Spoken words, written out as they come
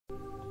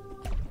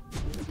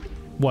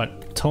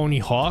what, Tony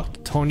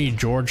Hawk? Tony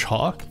George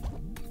Hawk?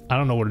 I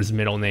don't know what his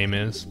middle name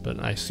is,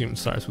 but I assume it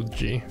starts with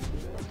G.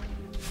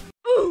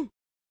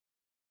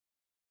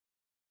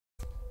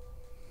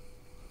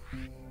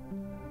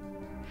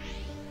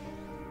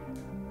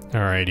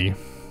 Alrighty.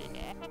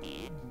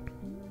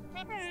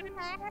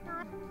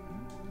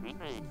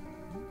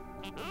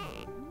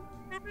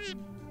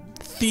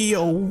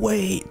 Theo,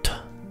 wait.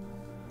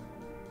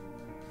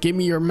 Give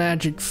me your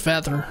magic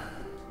feather.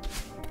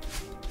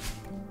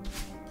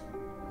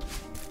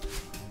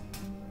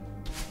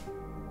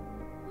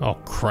 Oh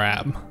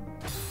crap.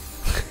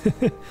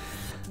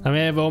 I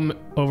may have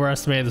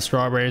overestimated the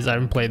strawberries. I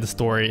haven't played the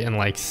story in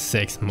like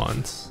 6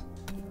 months.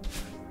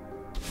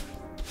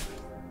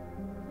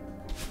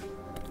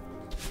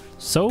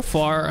 So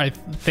far, I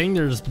think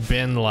there's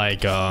been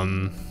like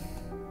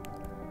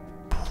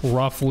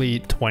roughly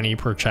 20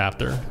 per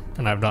chapter,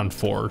 and I've done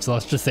 4. So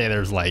let's just say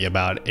there's like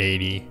about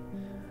 80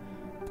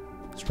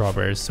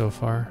 strawberries so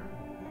far.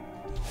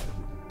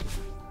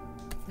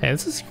 Hey,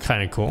 this is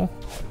kind of cool.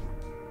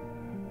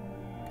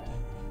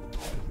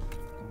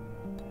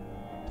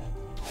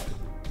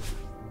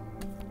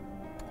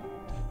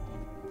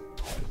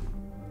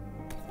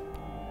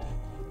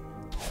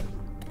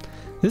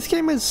 This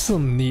game has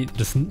some neat,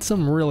 just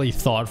some really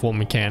thoughtful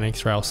mechanics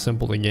for how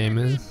simple the game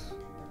is.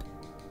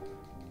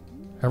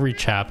 Every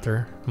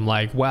chapter, I'm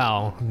like,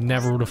 wow,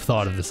 never would have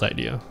thought of this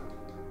idea.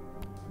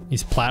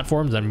 These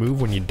platforms that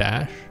move when you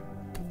dash.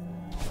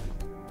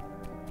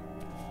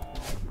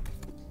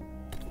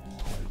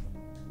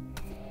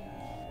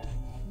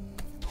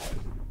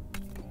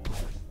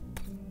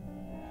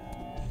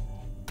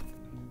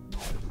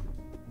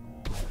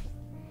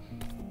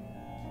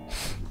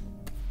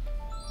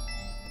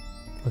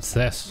 What's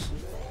this?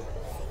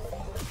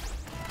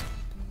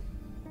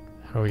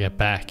 How do we get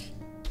back? This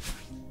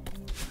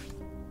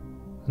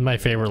is my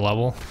favorite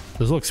level.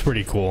 This looks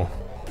pretty cool.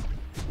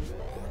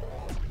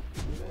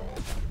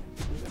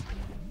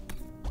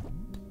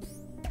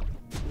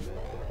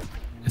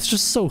 It's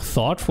just so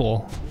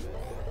thoughtful.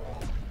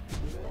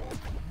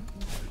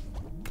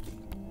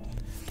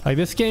 Like,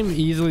 this game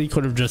easily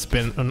could have just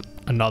been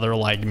another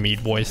like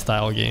Meat Boy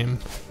style game.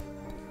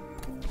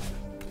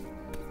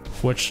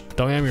 Which,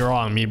 don't get me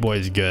wrong, Meat Boy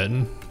is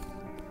good.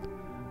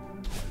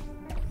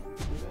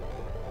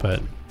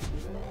 But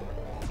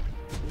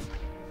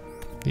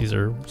these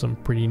are some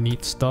pretty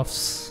neat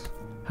stuffs.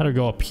 How to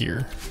go up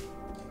here?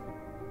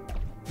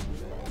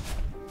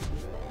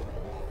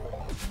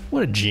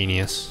 What a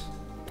genius.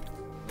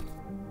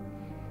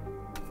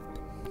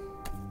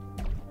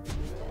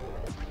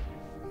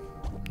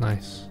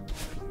 Nice.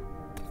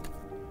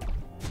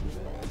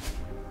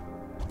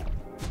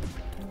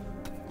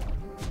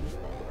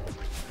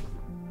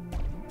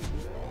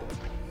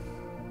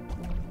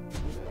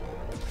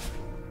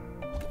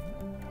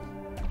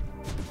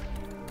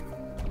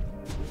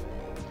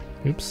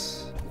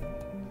 Oops.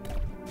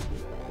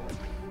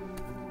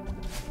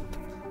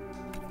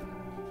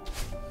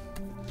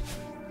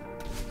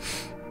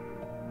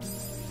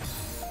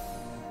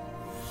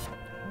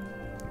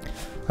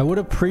 I would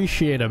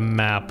appreciate a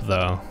map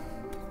though,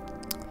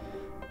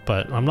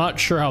 but I'm not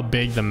sure how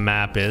big the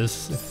map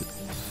is.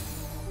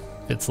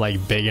 If it's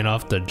like big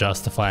enough to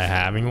justify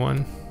having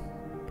one.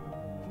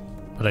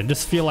 But I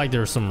just feel like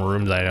there's some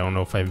rooms I don't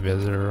know if I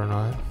visited or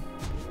not.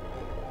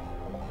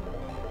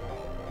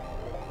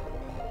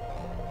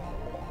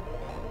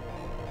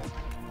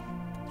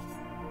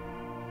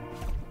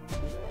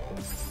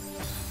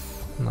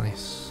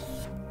 Nice.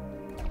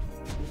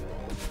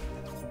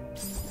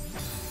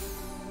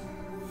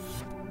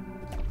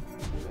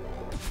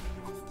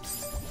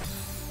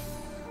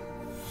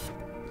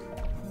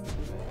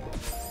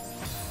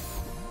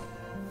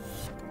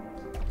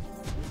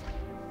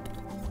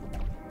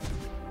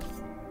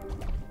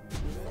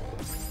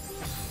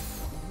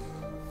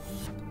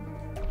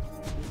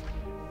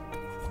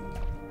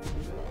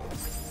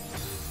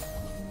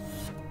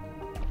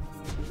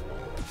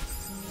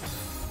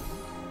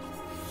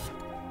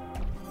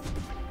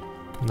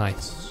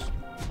 Nice.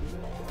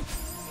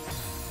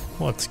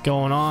 What's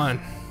going on?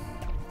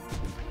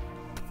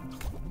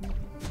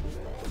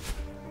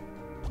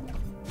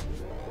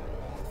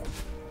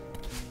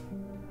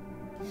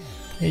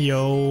 Hey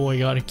yo, I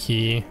got a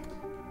key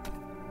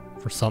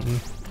for something.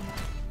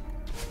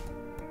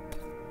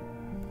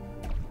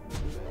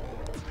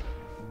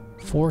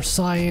 For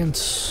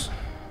science.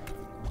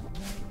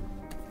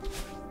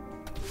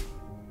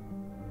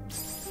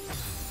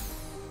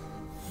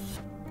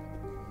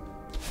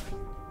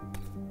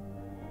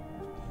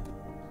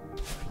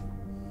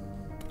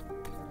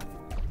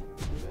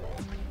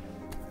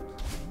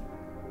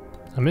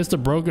 I missed a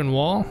broken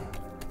wall?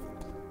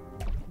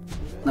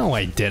 No,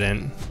 I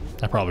didn't.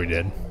 I probably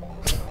did.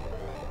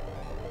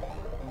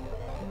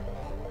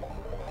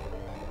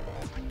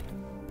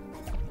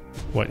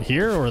 What,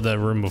 here or the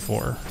room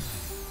before?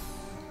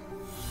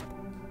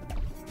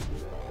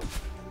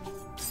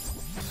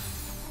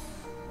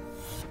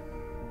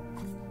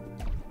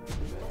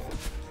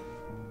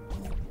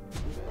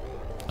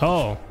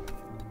 Oh.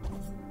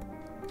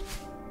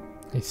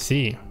 I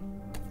see.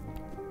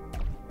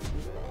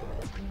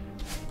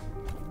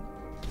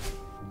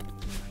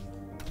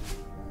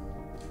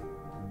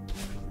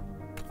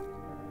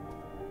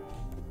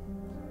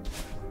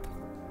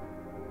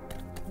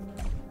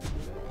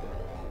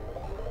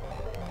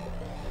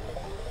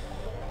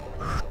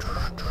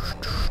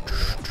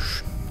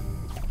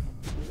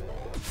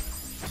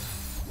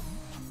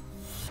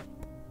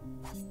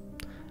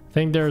 I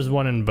think there's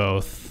one in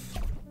both.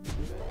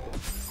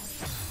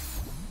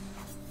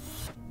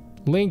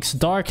 Link's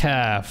Dark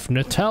Half,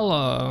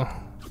 Nutella.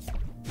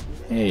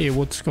 Hey,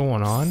 what's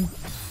going on?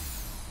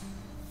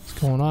 What's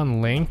going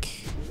on,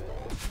 Link?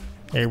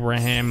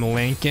 Abraham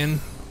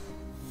Lincoln.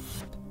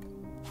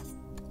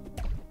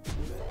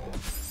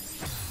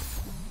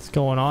 What's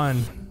going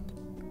on?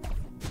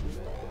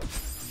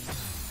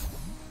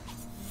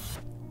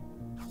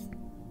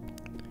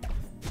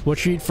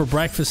 What you eat for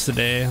breakfast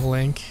today,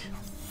 Link?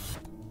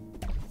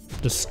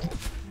 Just,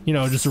 you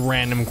know, just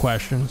random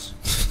questions.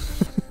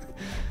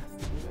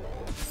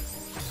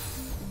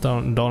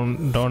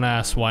 Don't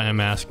ask why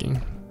I'm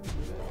asking.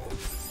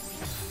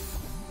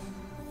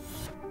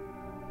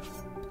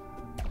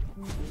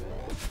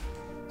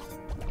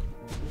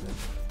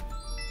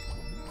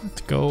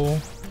 Let's go.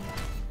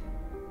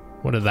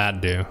 What did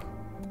that do?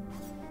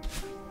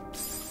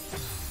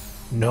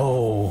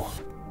 No.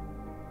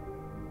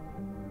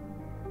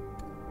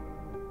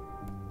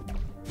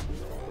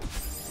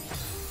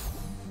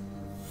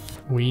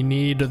 We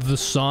need the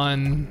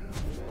sun.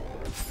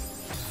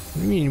 What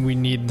do you mean we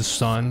need the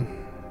sun?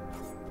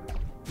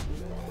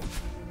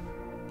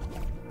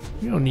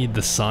 We don't need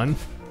the sun.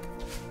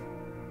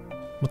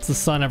 What's the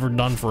sun ever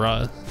done for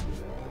us?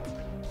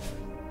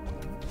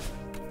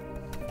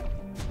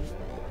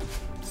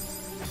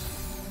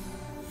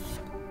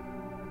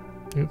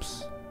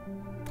 Oops.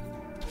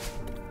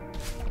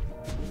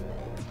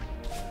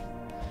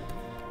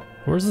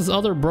 Where's this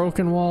other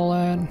broken wall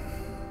at?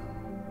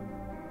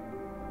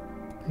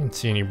 I didn't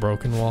see any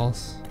broken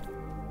walls.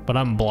 But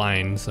I'm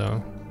blind,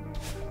 so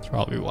that's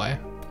probably why.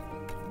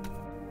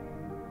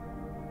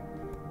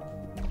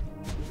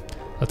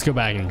 Let's go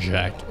back and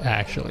check,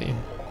 actually.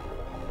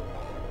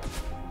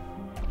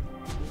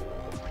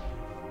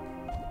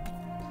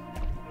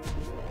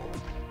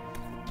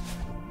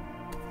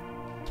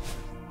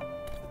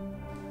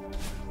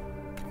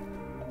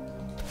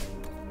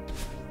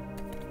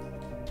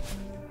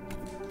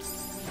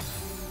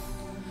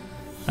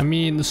 I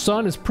mean, the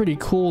sun is pretty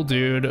cool,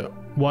 dude.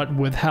 What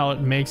with how it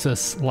makes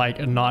us, like,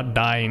 not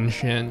die and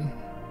shit.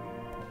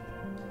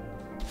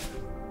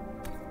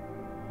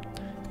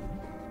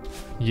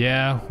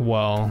 Yeah,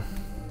 well,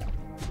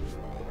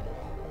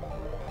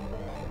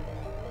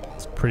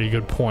 it's a pretty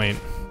good point.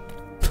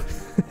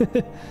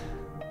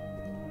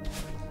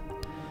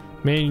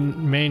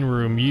 main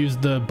room, use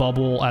the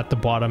bubble at the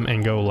bottom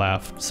and go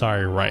left.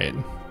 Sorry, right.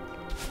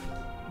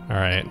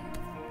 Alright.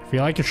 I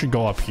feel like it should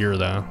go up here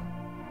though,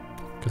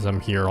 because I'm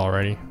here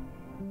already.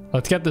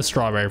 Let's get the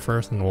strawberry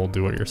first and we'll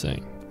do what you're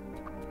saying,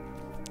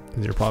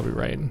 because you're probably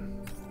right.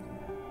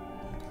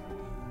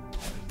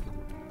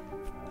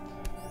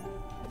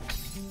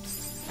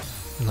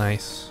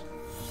 Nice.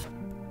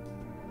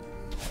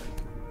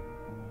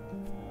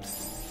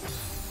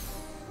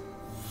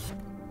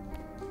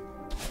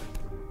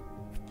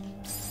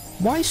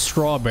 Why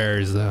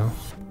strawberries though?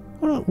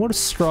 What do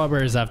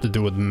strawberries have to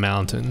do with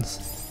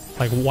mountains?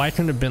 Like, why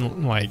couldn't it have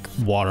been like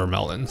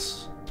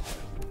watermelons?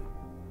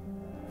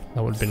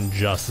 That would have been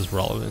just as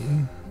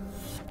relevant.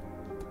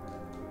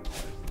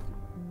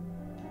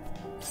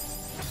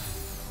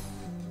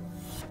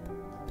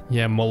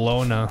 Yeah,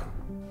 Malona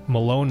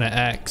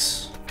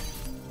X.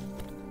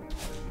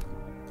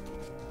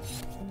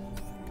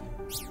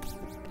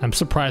 I'm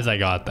surprised I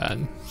got that.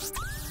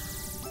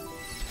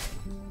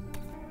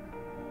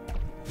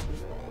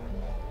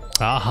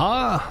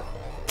 Aha!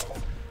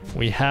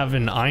 We have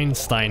an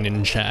Einstein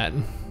in chat.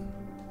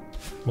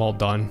 Well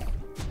done.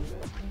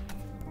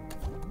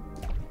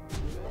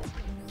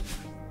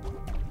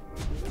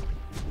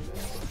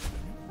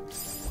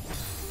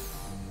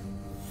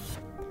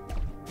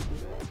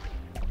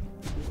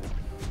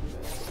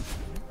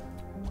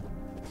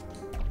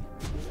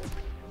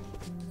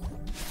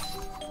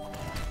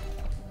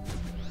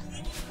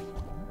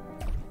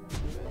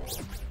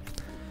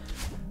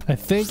 I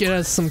think it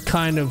has some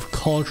kind of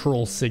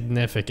cultural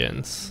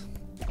significance.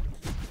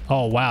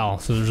 Oh wow,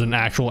 so there's an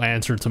actual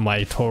answer to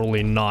my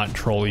totally not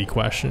trolly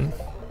question.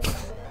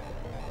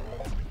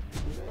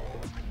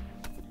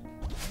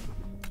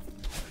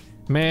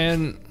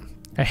 Man,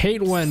 I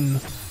hate when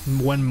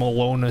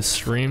Malona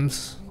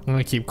streams. I'm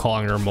gonna keep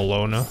calling her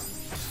Malona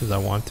because I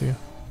want to.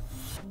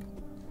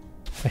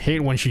 I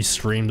hate when she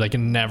streams. I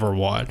can never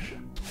watch.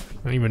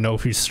 I don't even know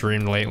if she's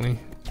streamed lately.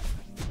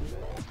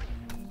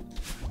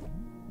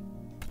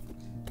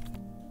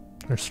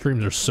 Her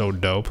streams are so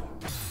dope.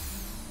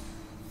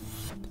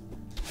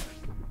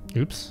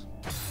 Oops.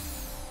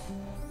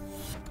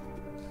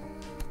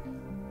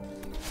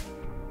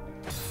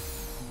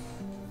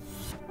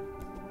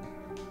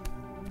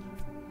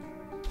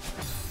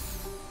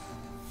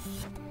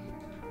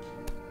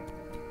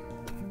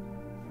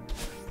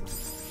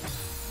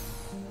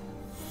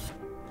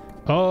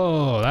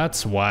 Oh,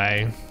 that's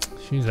why.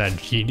 She's at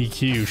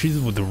GDQ. She's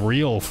with the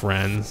real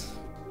friends.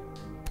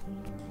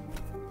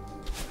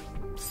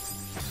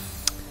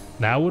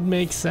 That would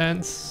make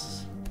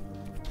sense.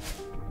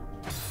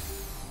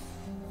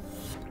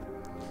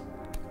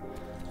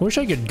 I wish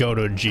I could go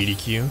to a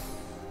GDQ.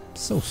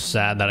 It's so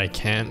sad that I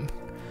can't.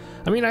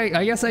 I mean,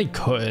 I guess I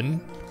could.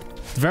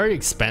 It's very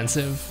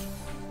expensive,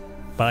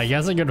 but I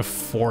guess I could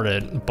afford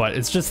it. But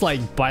it's just like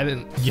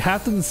you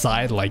have to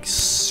decide like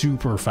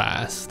super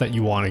fast that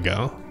you want to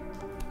go.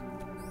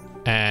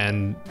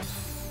 And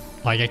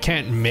like I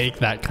can't make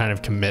that kind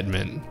of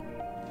commitment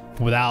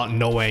without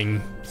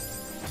knowing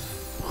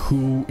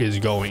who is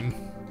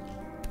going,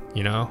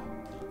 you know?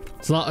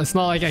 It's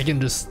not like I can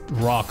just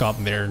rock up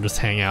there and just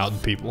hang out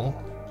with people.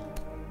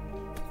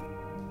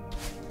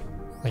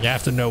 Like I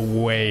have to know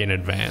way in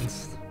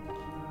advance.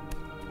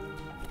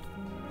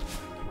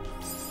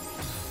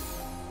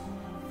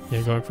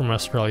 Yeah, going from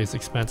Australia is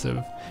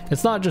expensive.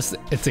 It's not just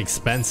it's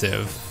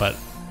expensive, but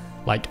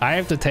like I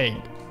have to take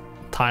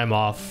time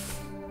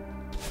off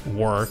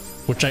work,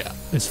 which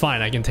it's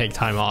fine, I can take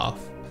time off,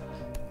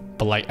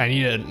 but like I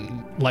need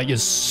to like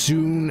as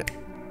soon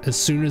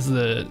as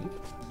the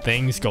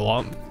things go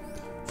up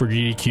for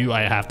GDQ,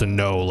 I have to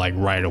know like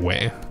right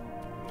away.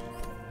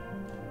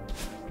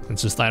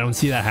 It's just I don't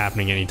see that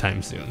happening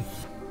anytime soon.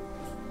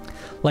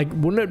 Like,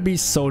 wouldn't it be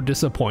so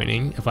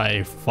disappointing if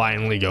I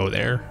finally go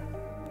there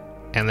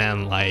and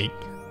then like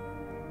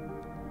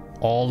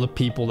all the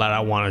people that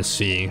I want to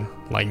see,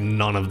 like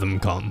none of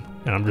them come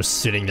and I'm just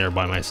sitting there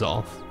by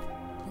myself?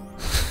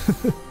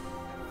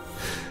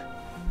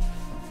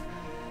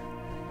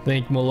 I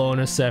think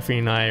Malona, Seffi,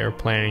 and I are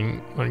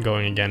planning on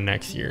going again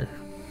next year.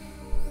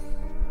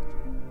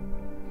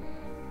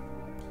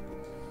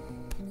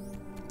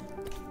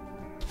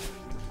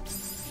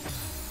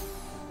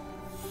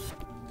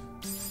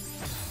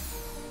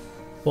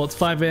 Well, it's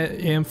 5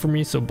 a.m. for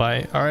me, so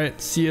bye. All right,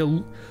 see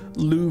you,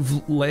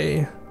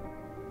 Louvre.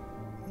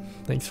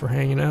 Thanks for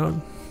hanging out.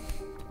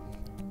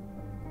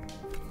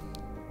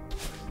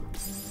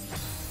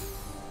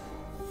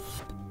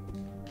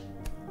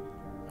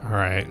 All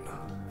right.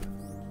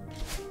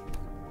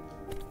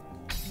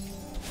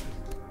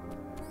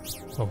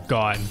 Oh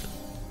God.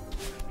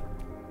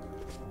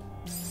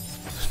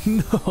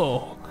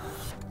 No.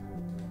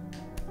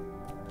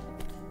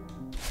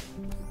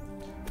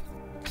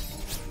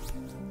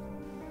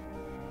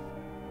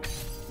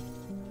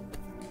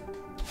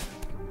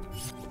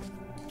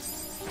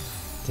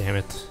 Damn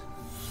it.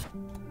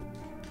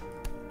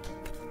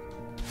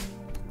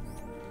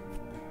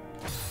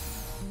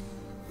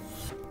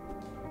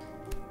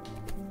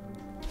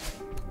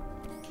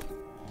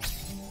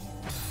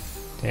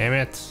 Damn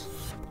it.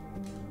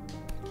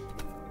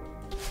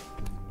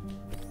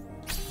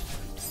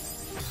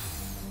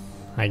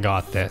 I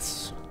got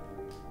this.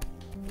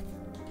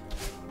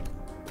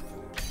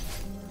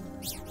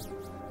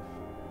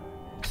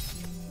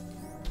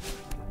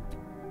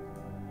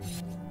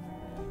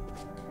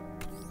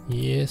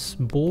 Yes,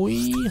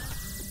 boy.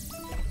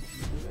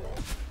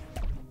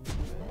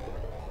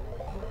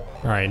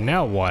 All right,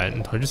 now what?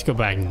 Do I just go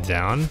back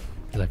down?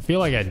 Because I feel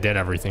like I did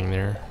everything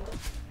there.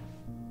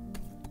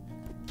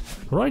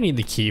 What do I need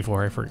the key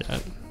for? I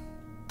forget.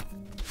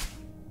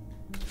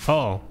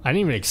 Oh, I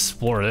didn't even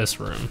explore this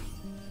room.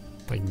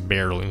 Like,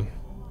 barely.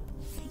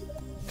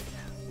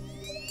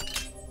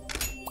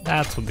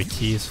 That's what the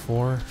key is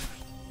for.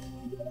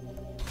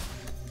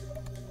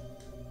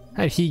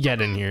 How did he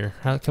get in here?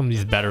 How come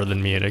he's better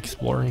than me at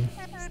exploring?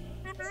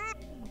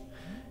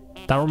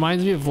 That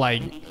reminds me of,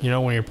 like, you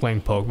know, when you're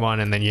playing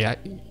Pokemon and then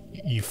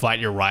you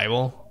fight your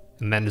rival,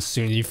 and then as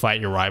soon as you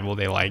fight your rival,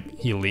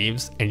 he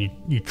leaves, and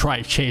you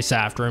try to chase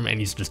after him and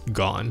he's just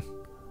gone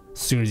as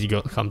soon as he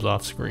comes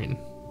off screen.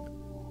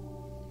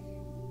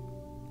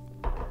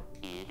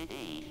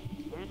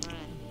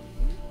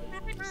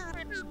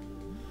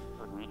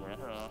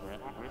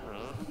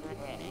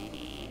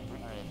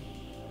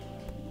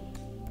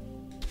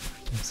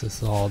 What's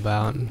this all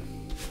about?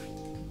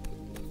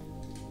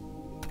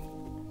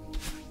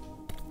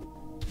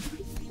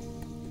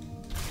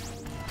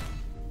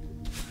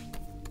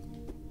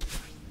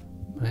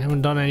 I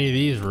haven't done any of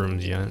these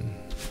rooms yet.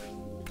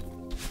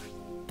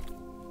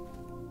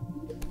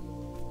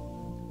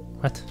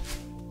 What?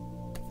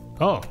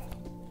 Oh.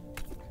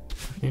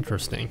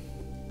 Interesting.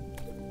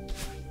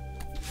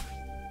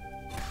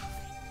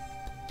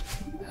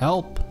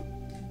 Help.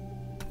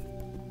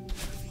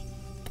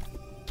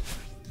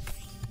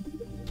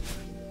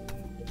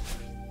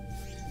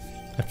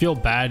 I feel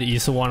bad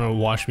Issa wanted to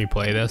watch me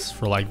play this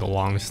for like the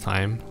longest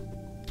time.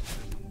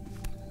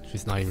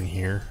 She's not even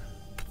here.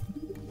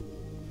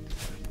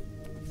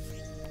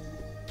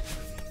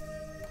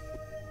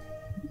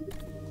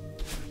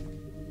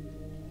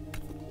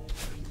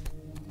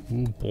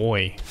 Oh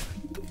boy.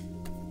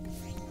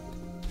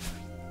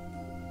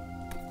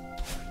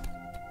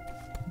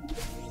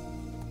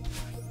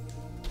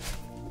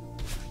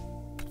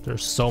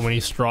 There's so many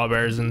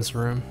strawberries in this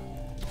room.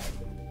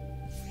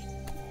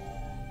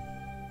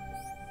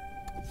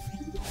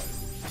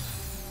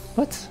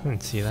 What? I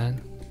didn't see that.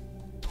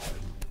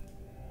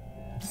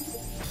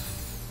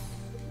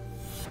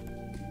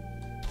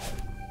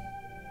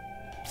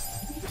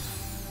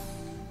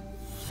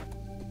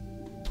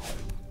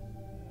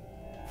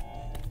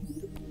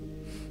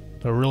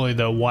 But really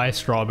though, why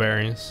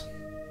strawberries?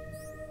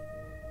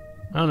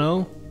 I don't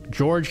know.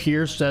 George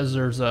here says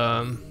there's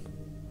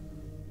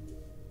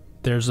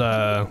there's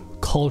a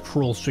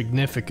cultural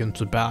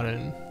significance about it.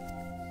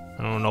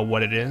 I don't know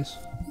what it is.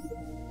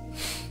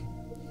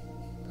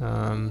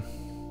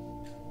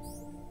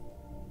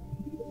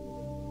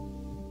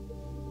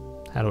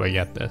 How do I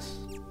get this?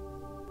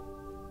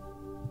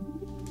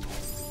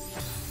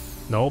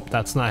 Nope,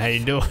 that's not how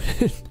you do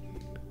it.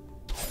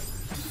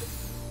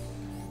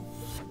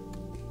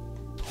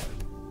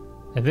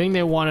 I think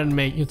they wanted to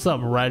make, what's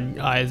up, red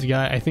eyes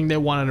guy? I think they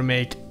wanted to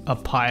make a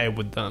pie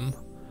with them.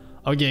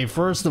 Okay,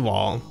 first of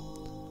all,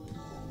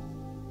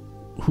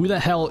 who the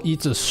hell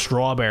eats a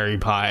strawberry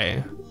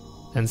pie?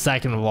 And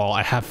second of all,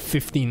 I have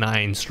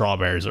 59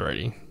 strawberries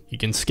already. You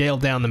can scale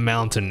down the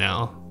mountain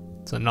now.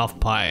 It's enough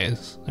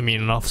pies. I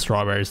mean, enough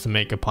strawberries to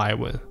make a pie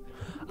with.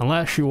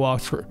 Unless she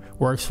works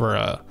for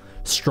a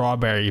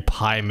strawberry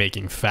pie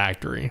making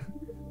factory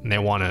and they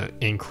want to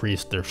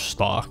increase their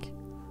stock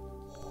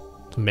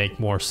to make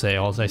more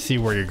sales. I see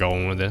where you're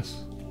going with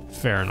this.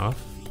 Fair enough.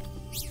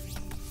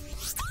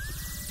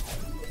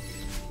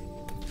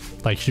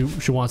 Like she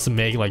wants to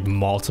make like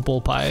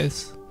multiple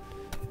pies.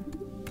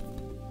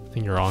 I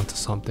think you're onto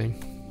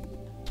something.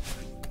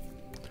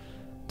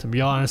 To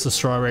be honest, the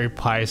strawberry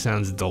pie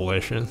sounds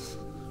delicious.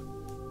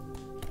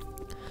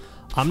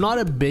 I'm not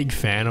a big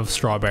fan of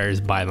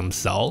strawberries by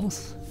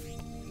themselves,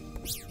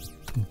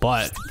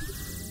 but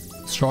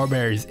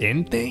strawberries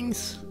in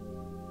things,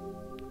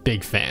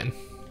 big fan.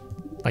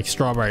 Like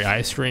strawberry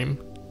ice cream,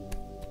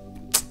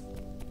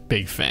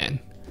 big fan.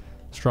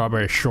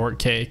 Strawberry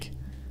shortcake,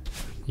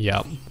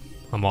 yep,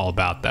 I'm all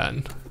about that.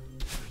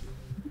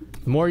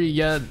 The more you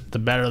get, the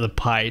better the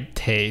pie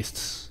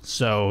tastes,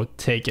 so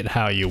take it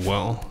how you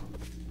will.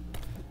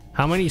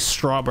 How many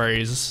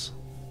strawberries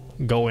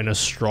go in a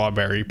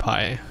strawberry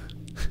pie?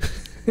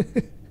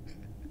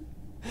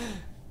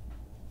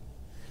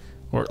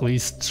 Or at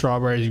least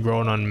strawberries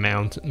grown on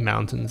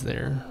mountains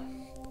there.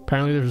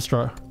 Apparently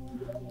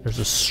there's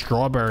a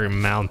strawberry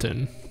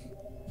mountain.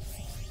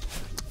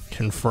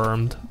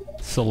 Confirmed.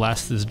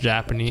 Celeste is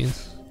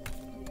Japanese.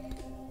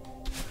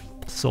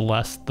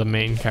 Celeste, the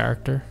main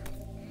character.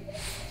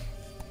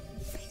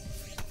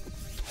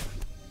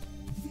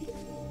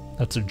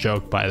 That's a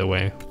joke, by the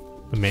way.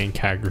 The main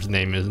character's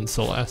name isn't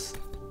Celeste.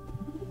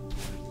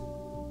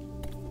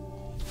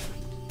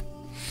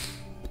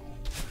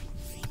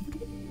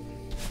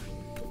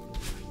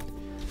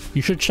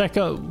 You should check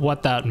out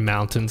what that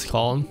mountain's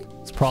called.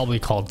 It's probably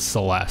called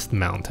Celeste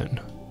Mountain.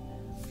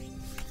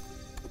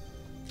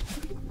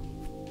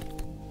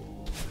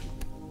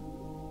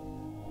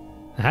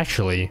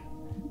 Actually,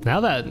 now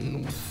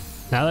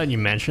that you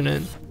mention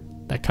it,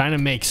 that kind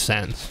of makes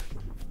sense.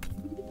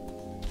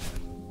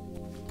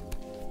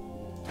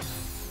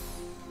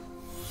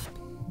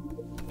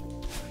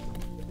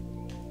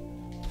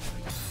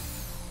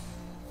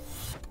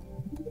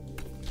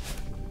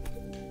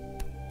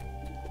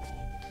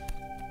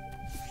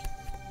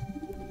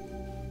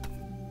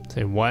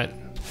 Say what?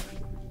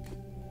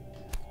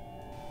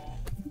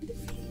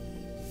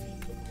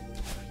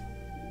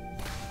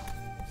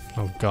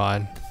 Oh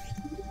god.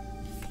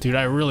 Dude,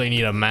 I really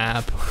need a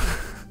map.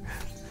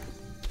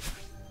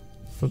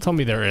 Don't tell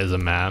me there is a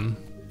map.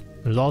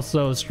 There's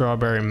also a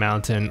Strawberry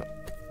Mountain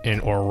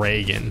in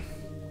Oregon.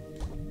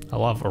 I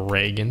love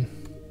Oregon.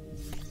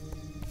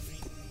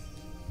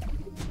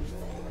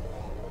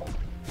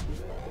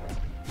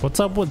 What's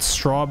up with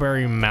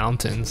strawberry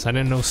mountains? I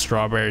didn't know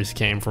strawberries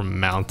came from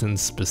mountains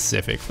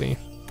specifically.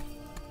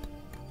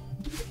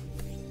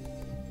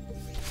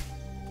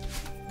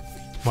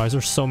 Why is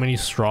there so many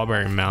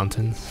strawberry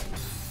mountains?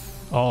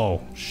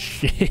 Oh,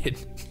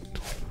 shit.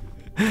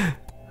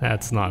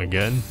 That's not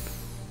good.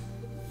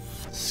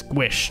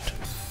 Squished.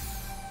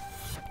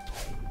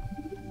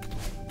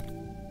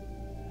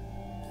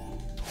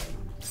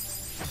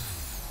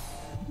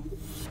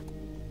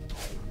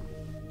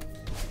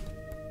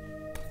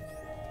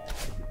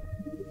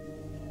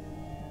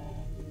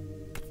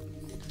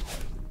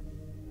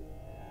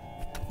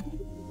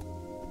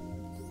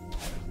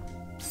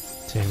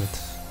 Damn it.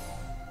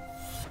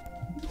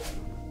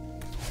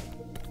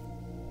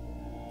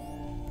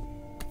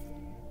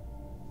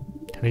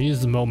 Can I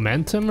use the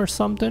momentum or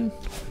something?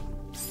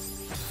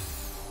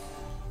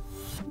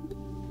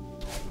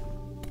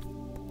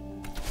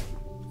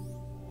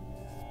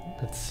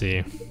 Let's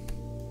see.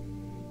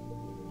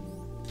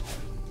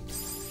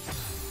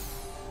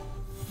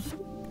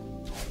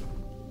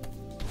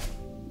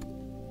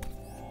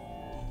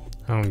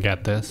 I don't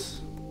get this.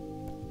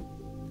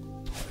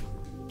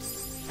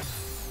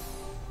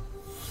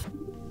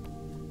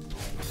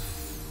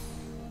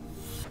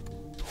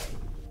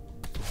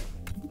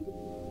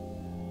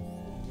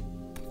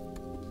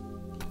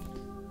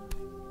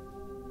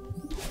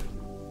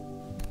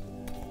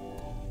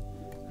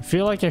 I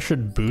feel like I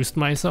should boost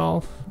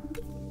myself.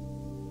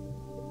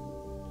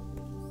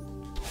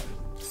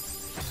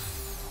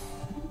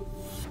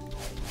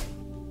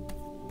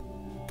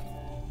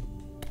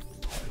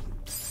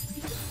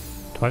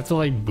 Do I have to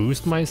like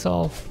boost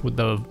myself with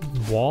the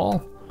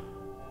wall?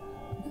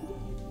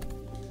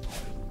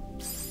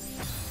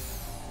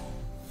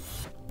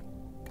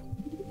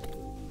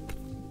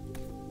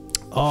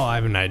 Oh, I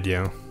have an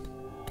idea.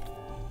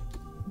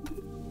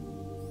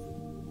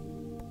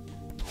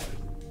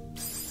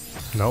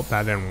 Nope,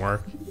 that didn't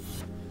work.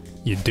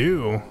 You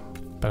do?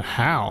 But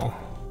how?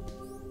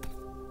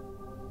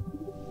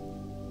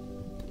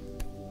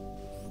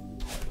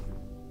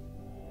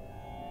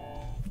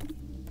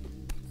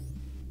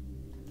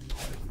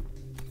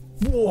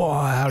 Whoa,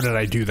 how did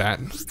I do that?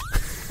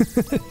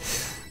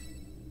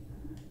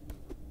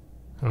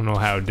 I don't know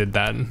how I did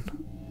that.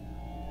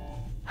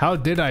 How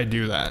did I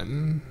do that?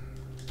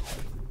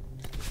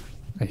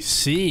 I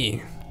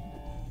see.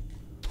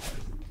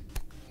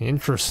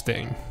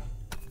 Interesting.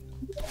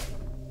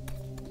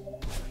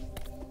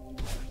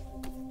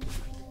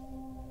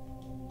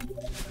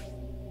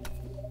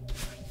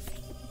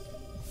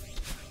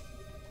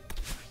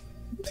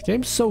 This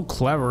game's so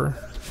clever.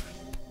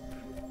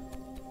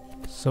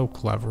 So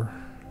clever.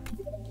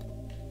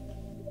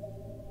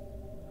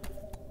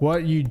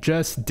 What you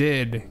just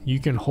did, you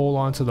can hold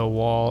onto the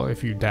wall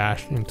if you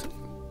dash into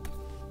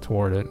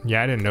toward it.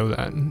 Yeah, I didn't know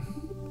that.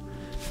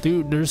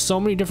 Dude, there's so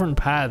many different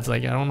paths.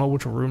 Like, I don't know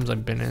which rooms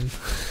I've been in.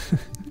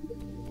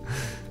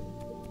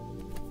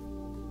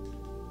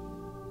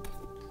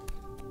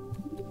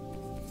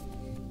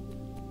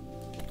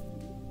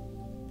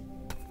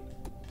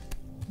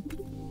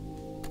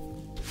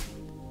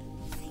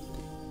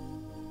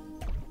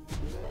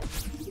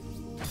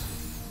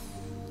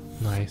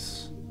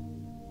 Nice.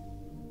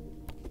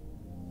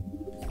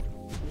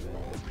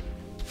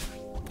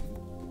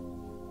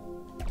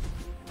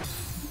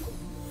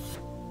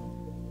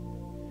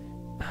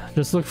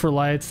 Just look for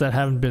lights that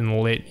haven't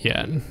been lit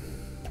yet.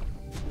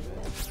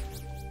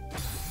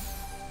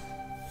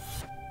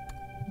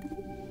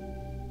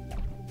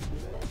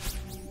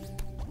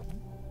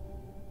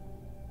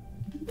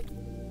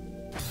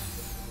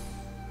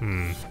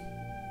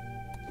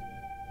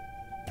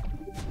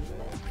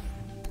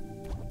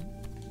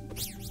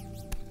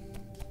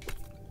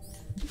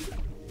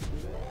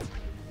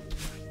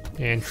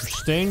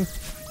 Interesting.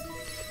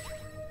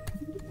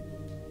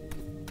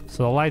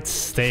 So the lights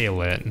stay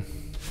lit,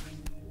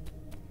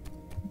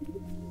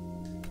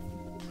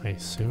 I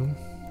assume.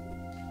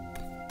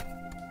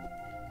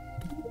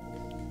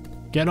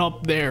 Get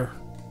up there.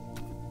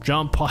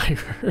 Jump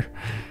higher.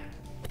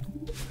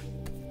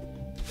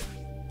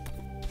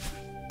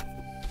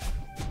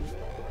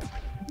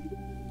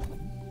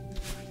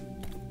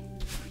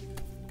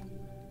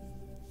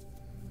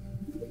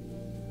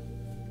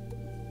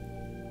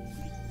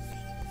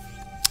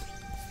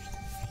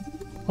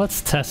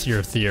 Let's test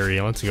your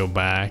theory. Let's go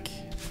back.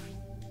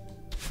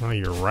 Oh,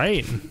 you're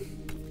right.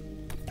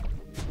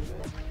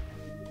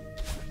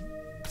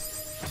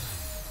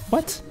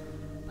 What?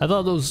 I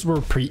thought those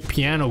were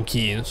piano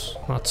keys,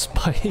 not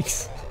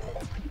spikes.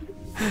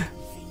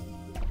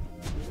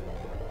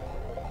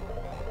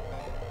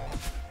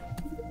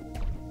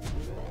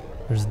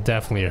 There's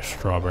definitely a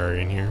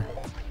strawberry in here.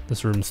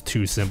 This room's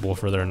too simple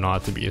for there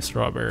not to be a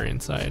strawberry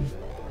inside.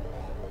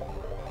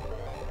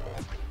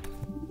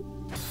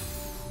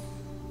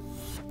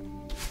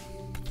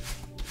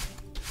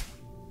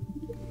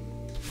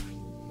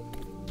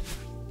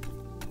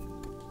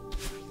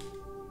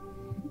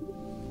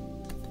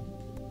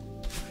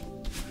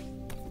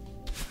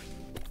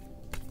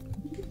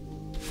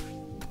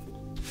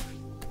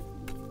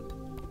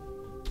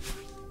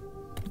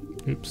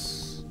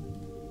 Oops.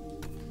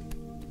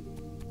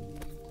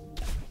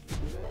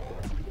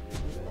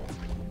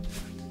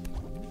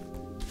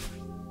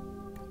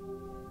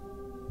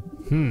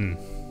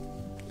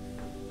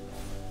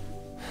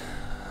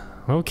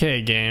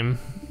 Okay, game.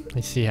 I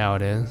see how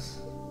it is.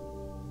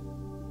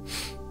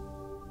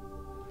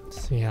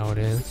 See how it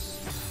is.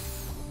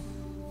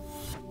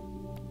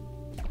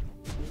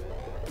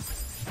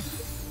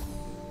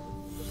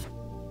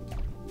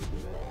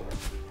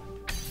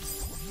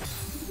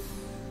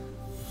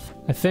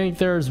 I think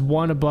there's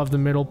one above the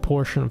middle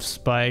portion of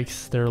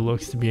spikes. There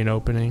looks to be an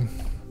opening.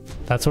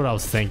 That's what I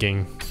was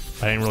thinking.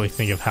 I didn't really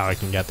think of how I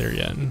can get there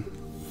yet.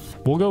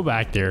 We'll go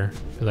back there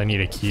because I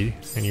need a key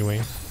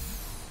anyway.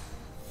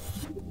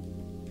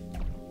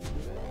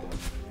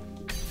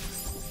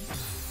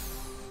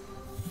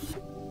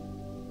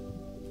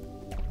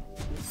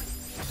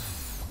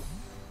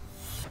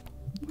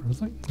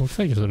 Looks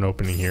like there's an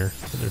opening here,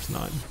 but there's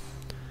not.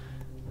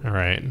 All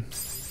right.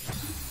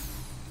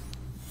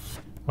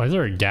 Why is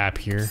there a gap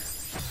here?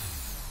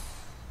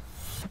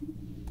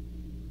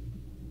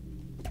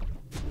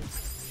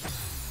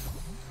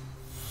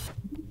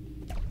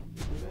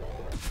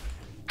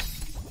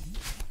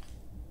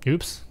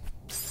 Oops.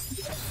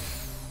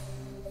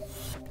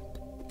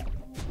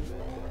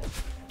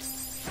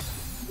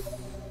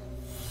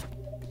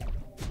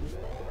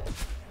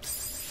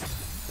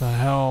 The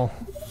hell?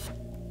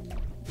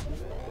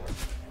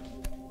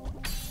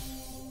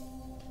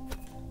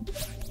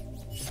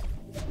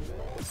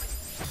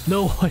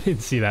 No, I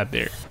didn't see that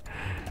there.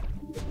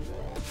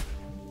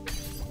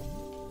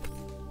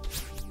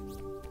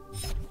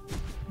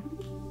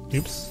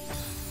 Oops.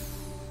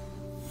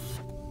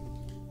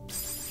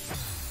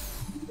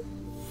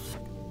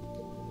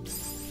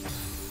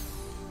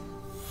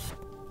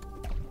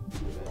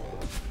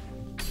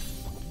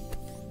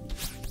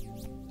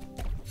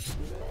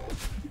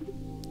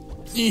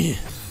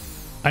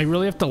 I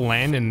really have to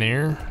land in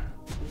there?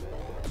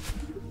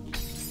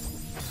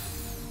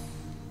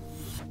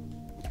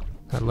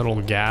 That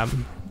little gap.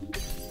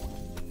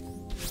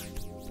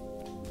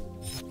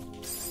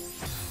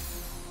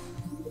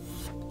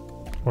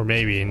 Or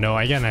maybe, no,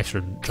 I get an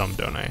extra jump,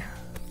 don't I?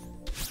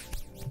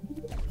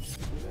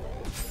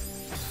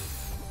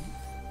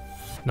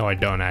 No, I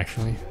don't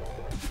actually.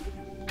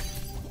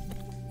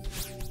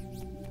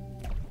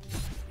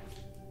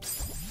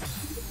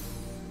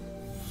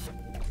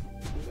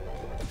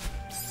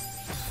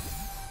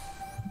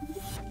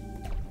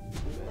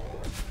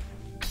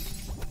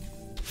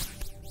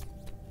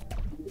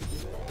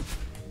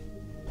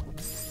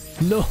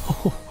 No.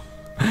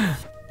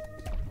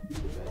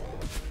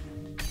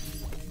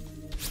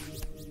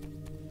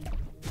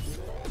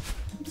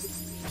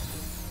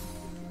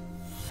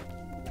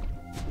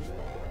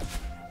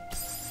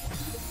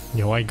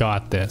 Yo, I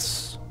got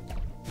this.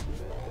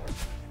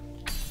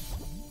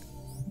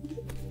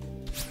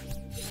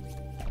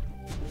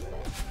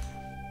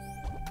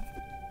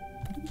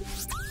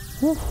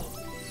 Whew.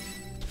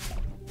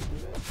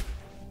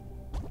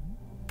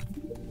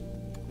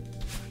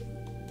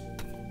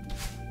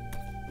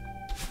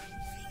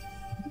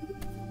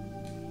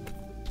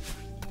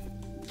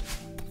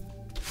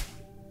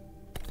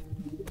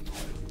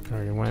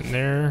 Already went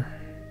there.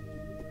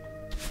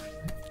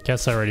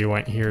 Guess I already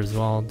went here as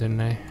well,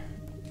 didn't I?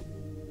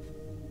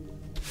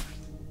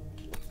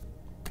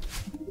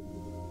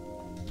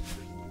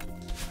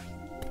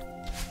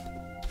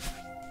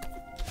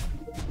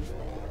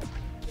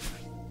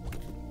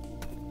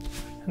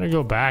 How do I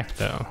go back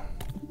though?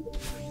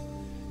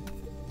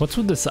 What's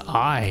with this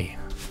eye?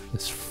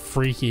 This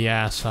freaky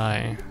ass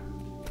eye.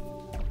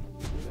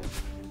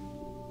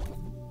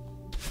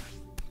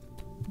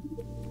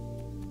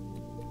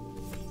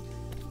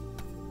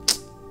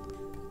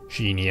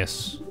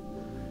 Genius.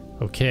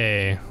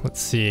 Okay, let's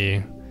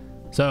see.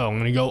 So I'm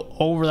gonna go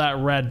over that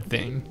red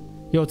thing.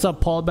 Yo, what's up,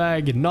 Paul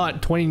Bag?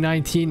 Not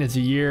 2019 is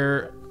a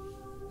year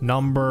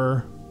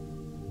number,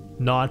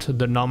 not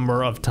the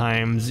number of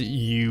times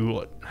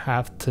you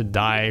have to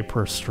die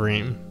per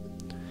stream.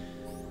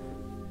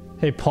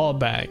 Hey, Paul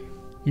Bag,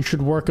 you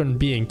should work on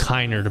being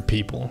kinder to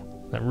people.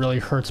 That really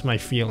hurts my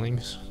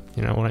feelings.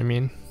 You know what I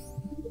mean?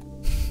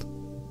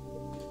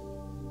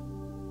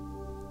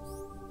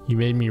 You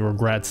made me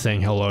regret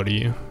saying hello to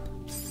you.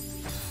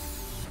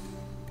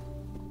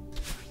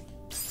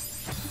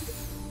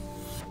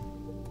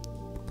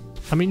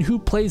 I mean, who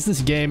plays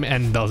this game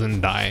and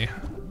doesn't die?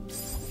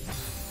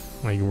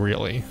 Like,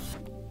 really?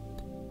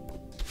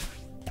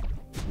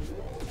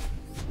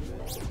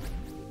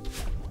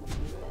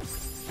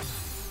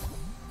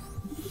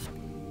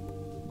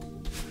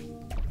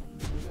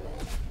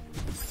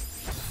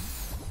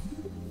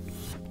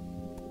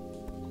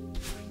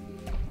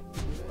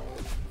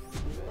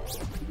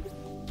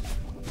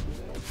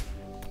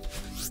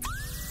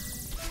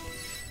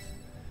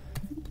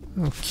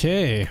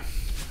 Okay.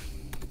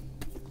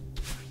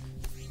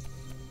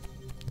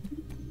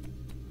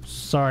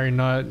 Sorry,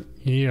 Nut.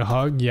 You need a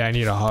hug? Yeah, I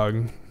need a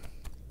hug.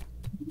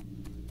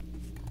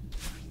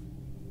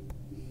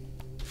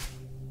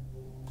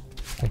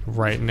 Like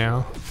right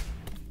now.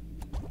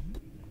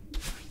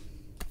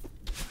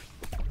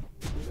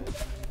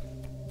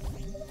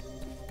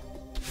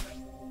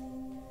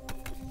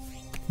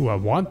 Ooh, I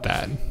want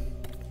that.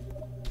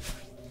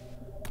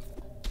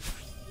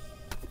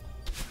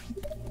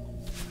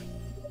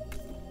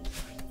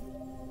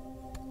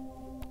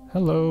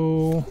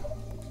 Hello.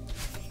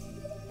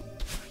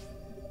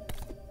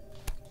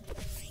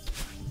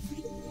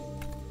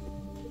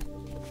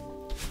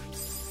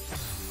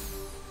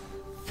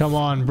 Come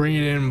on, bring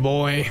it in,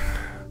 boy.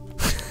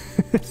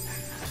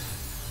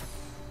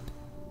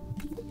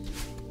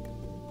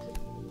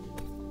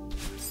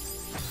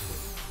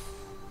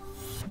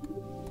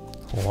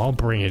 Oh, I'll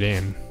bring it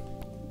in.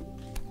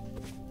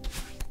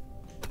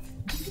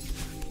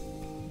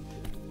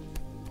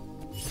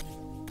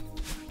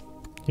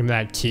 Give me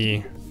that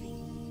key.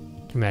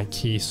 Give me that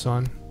key,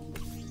 son.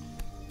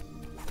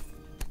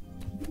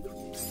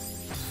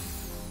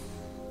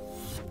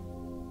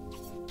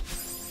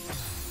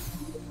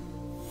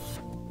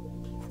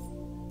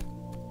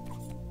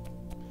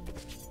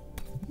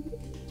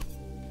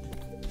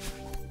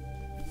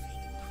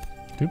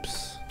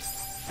 Oops.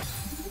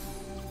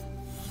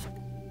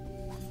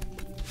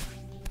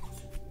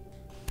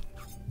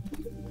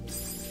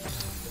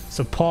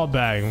 So, Paul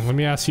Bag, let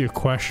me ask you a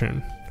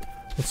question.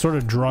 What sort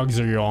of drugs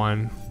are you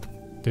on,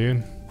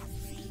 dude?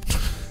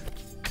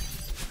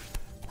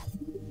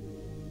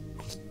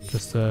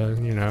 Just a,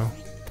 you know,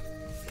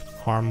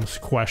 harmless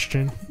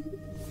question.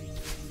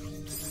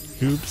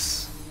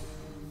 Oops.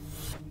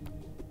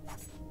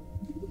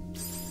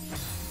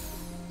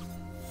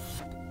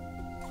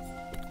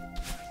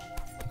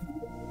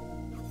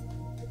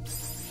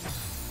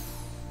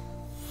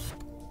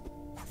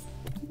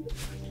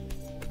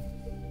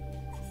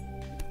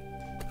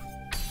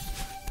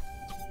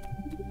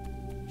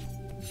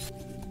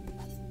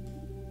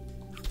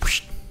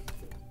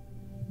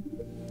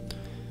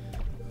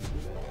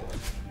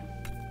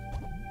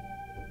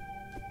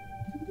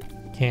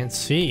 Can't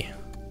see.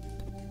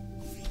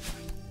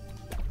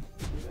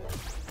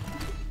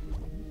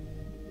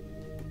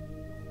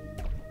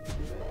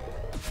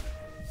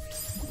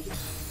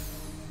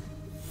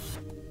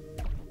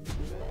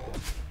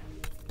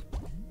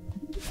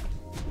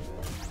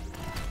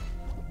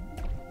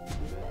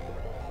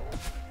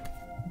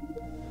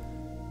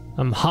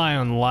 I'm high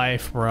on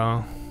life,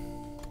 bro.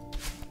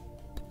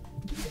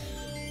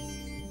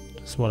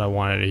 That's what I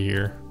wanted to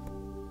hear.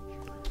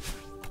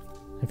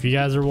 If you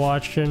guys are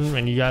watching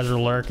and you guys are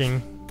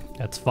lurking,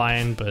 that's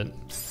fine, but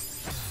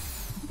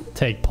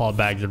take Paul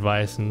Bag's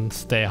advice and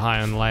stay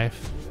high on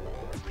life.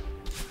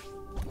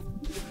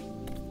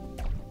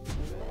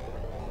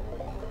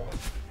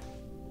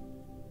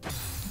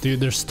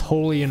 Dude, there's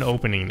totally an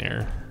opening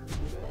there.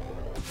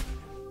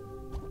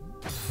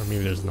 Or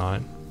maybe there's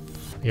not.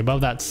 Like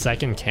above that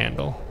second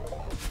candle.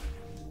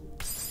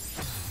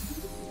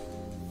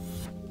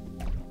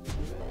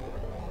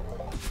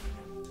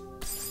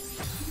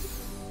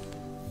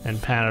 And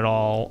pan it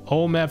all.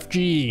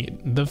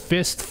 OMFG, the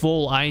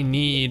fistful I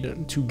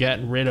need to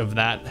get rid of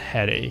that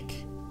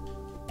headache.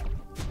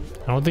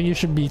 I don't think you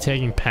should be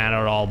taking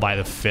Panadol by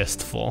the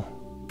fistful.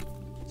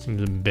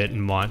 Seems a bit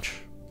much.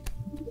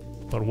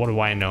 But what do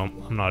I know?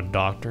 I'm not a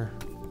doctor.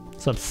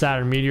 What's up,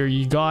 Saturn Meteor?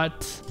 You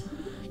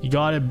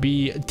gotta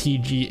be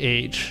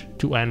TGH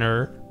to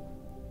enter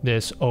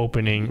this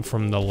opening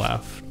from the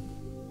left.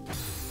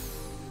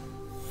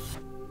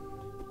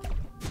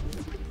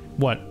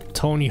 What?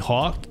 Tony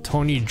Hawk?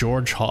 Tony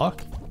George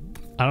Hawk?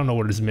 I don't know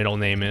what his middle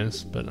name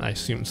is, but I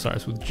assume it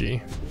starts with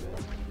G.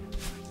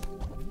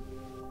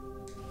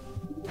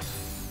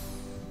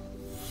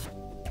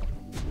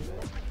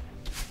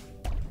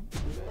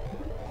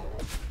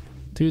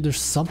 Dude, there's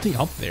something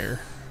up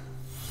there.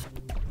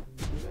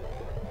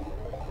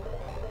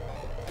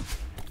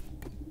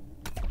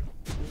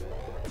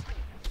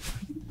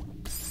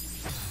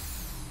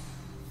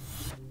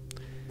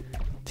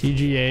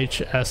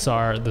 TGH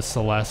SR, the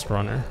Celeste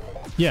runner.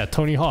 Yeah,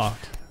 Tony Hawk.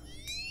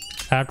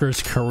 After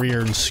his career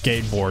in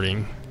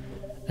skateboarding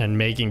and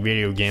making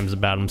video games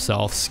about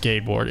himself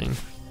skateboarding,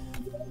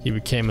 he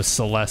became a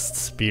Celeste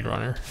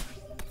speedrunner.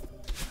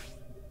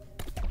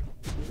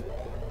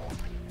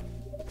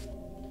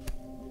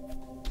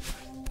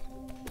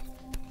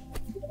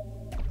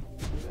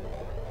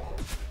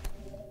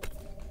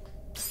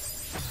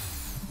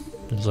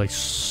 There's like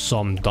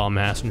some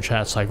dumbass in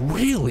chat's like,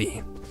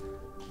 really?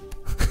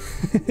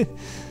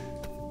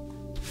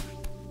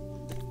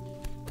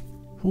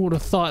 Who would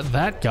have thought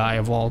that guy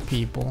of all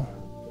people?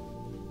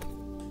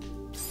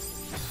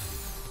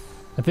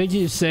 I think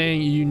he's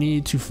saying you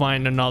need to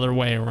find another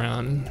way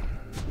around.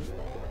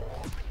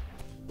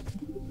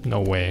 No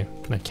way,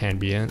 that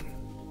can't be it.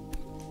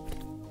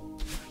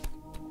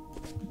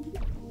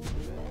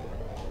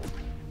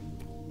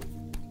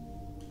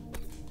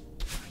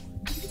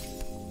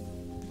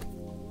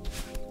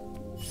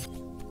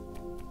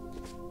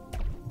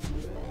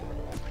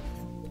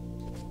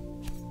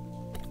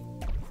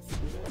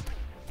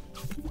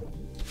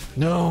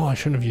 No, I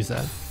shouldn't have used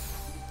that.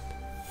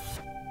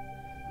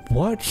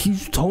 What?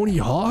 He's Tony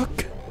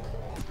Hawk?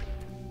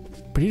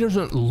 But he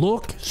doesn't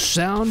look,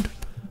 sound,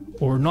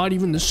 or not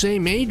even the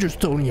same age as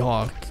Tony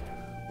Hawk.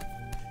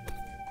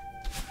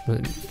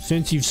 But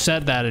since you've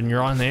said that and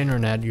you're on the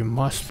internet, you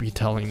must be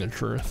telling the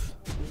truth.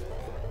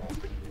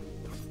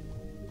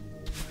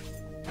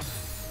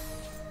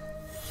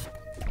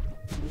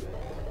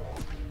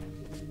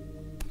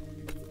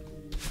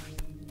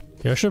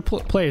 Yeah, I should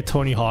play a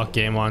Tony Hawk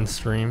game on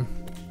stream.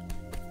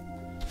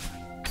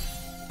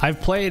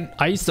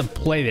 I used to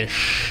play the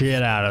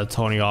shit out of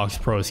Tony Hawk's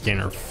Pro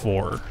Skater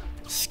 4.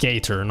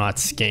 Skater, not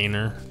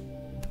Skater.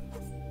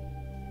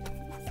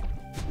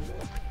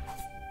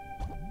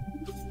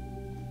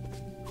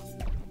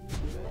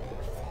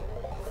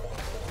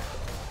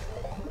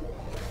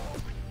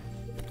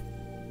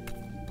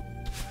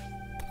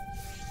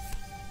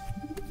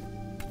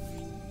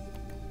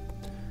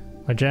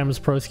 My jam is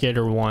Pro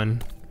Skater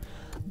 1.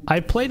 I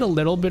played a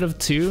little bit of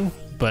 2,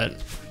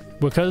 but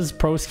because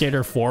Pro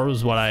Skater 4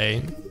 was what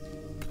I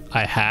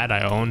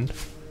owned,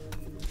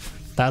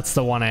 that's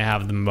the one I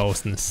have the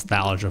most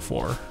nostalgia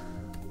for.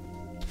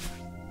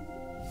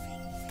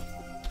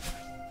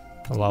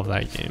 I love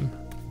that game.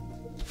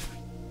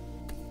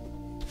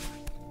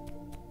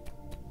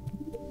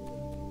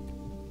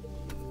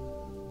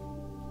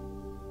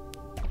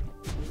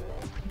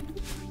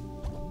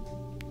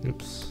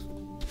 Oops.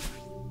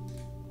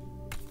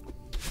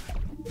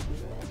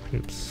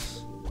 Oops.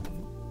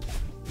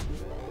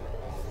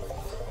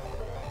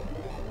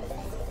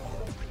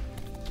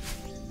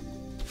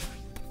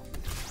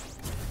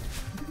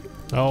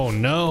 Oh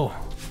no.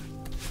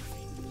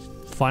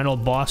 Final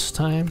boss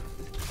time?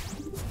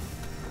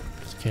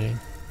 Just kidding.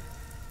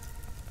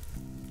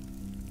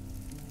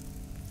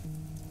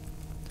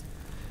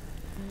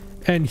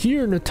 And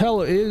here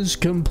Nutella is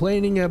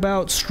complaining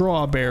about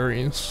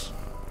strawberries.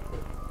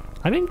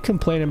 I didn't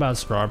complain about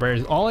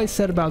strawberries. All I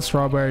said about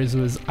strawberries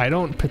was I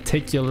don't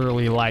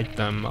particularly like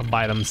them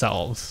by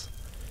themselves.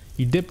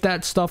 You dip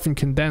that stuff in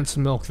condensed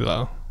milk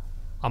though.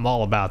 I'm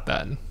all about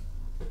that.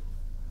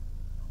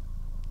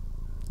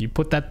 You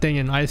put that thing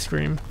in ice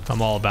cream,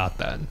 I'm all about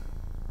that.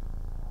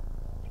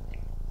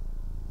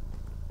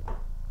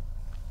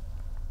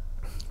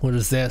 What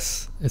is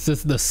this? Is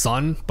this the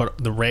sun, but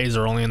the rays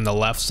are only on the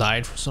left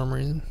side for some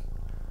reason?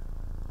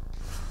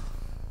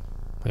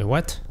 Wait,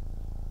 what?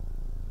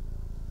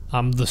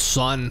 I'm the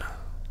sun.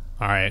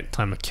 Alright,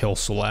 time to kill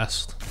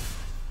Celeste.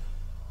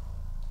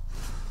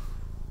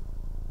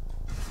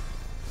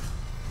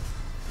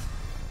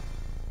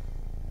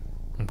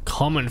 I'm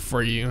coming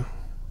for you.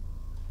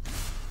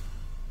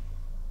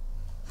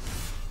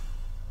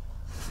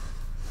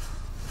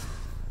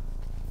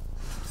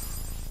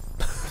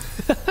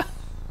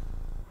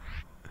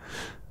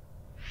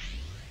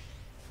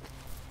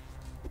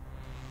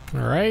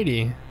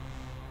 Alrighty.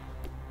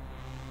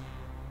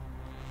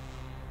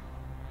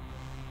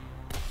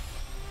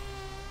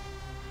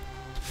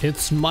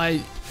 It's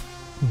my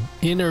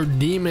inner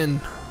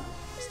demon.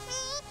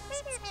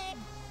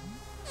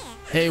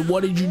 Hey,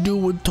 what did you do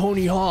with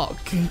Tony Hawk?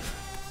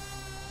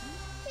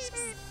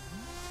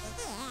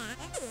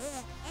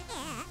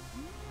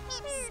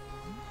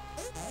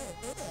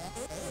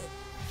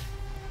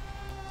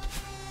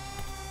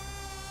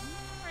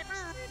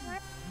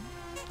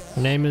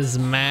 Her name is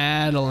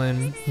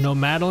Madeline. No,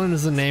 Madeline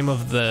is the name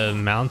of the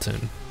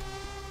mountain.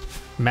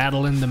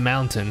 Madeline the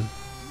mountain.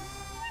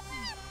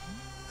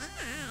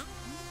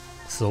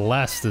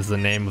 Celeste is the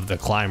name of the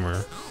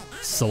climber.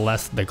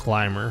 Celeste the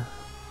climber.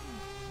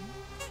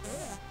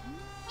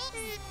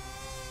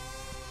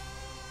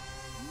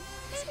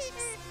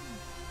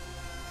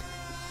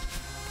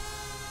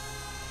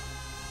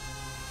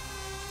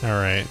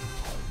 Alright.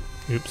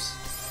 Oops.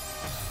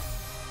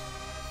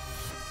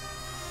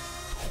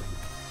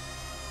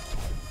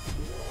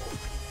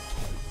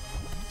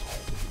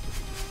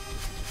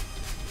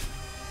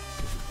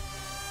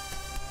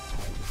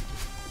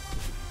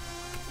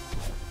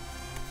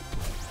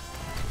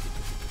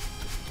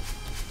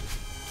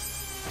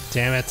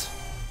 Damn it.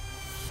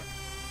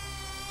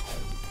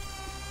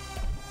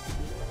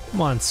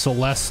 Come on,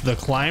 Celeste the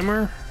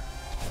climber.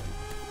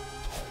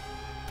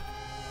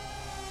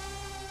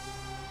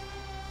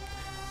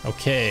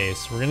 Okay,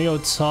 so we're gonna go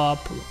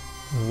top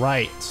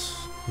right.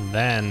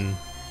 Then,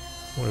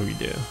 what do we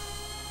do?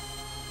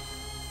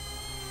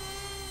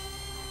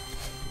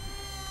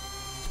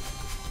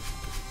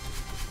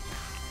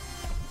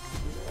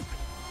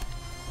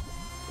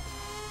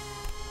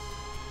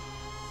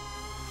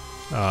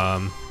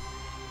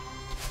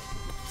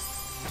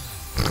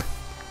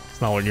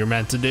 It's not what you're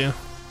meant to do.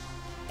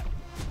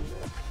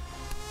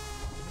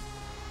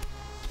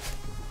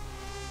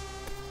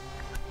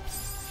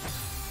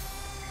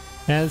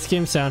 And this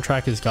game's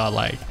soundtrack is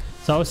godlike.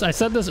 So I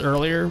said this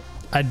earlier,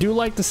 I do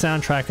like the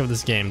soundtrack of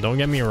this game, don't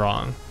get me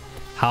wrong.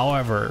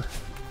 However,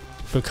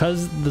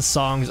 because the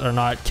songs are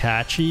not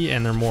catchy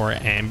and they're more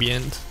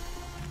ambient,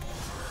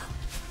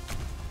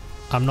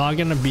 I'm not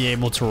gonna be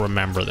able to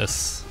remember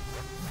this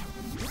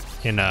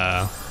in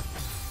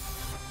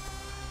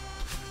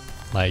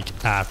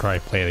like after I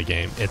play the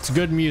game. It's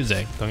good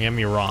music, don't get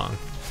me wrong.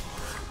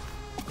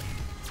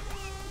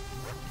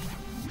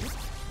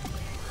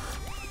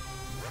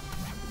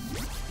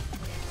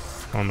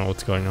 I don't know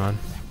what's going on.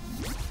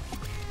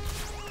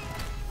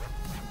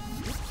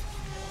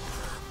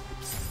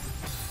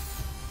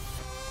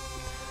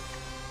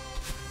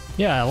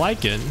 Yeah, I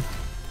like it.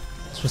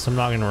 It's just I'm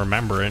not gonna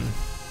remember it.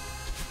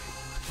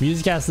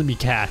 Music has to be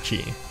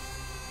catchy.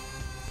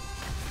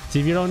 See,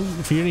 if you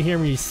didn't hear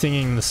me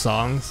singing the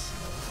songs,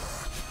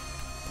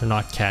 they're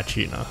not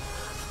catchy enough.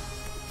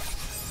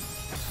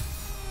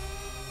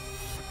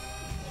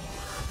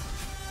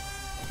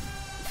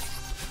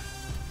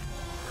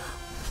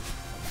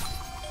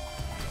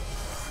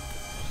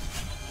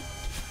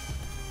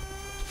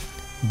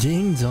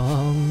 Ding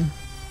dong.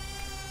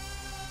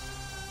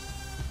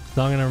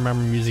 So I'm gonna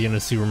remember music in a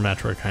Super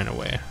Metroid kind of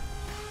way.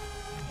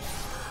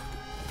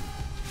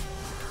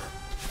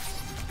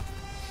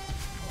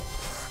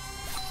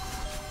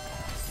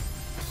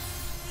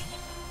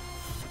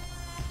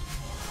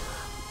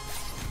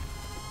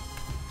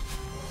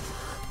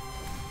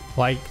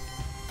 Like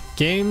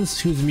games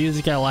whose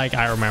music I like,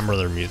 I remember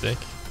their music.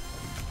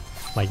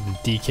 Like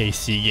the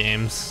DKC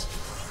games.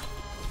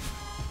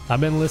 I've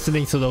been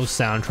listening to those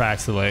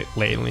soundtracks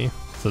lately,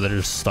 so they're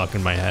just stuck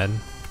in my head.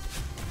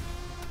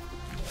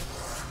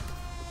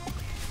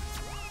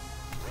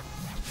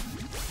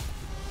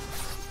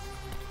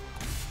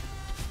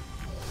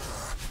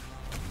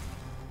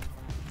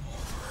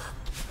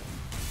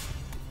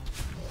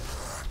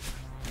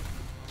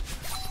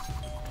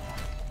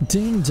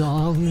 Ding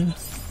dong.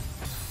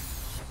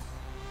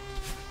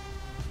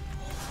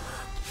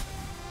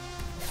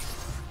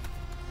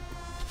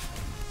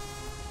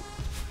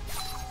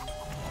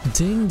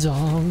 Ding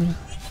dong.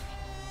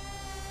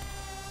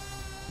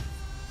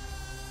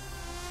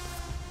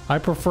 I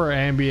prefer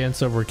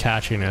ambience over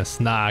catchiness.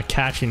 Nah,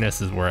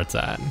 catchiness is where it's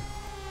at.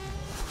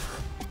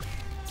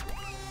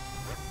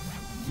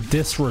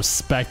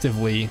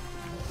 Disrespectively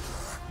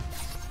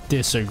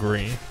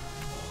disagree.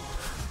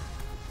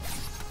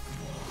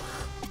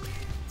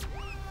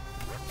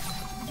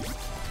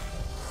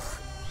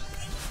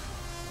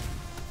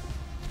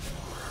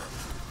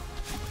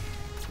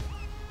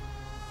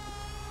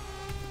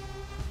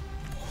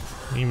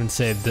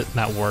 say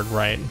that word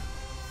right.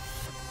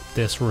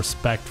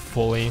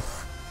 Disrespectfully.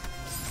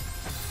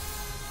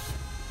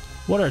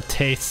 What are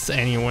tastes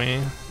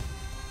anyway?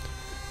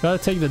 Gotta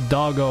take the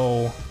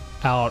doggo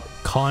out.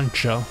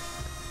 Concha.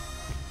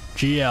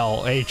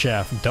 GL,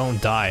 HF,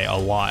 don't die a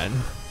lot.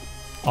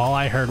 All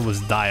I heard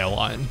was die a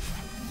lot.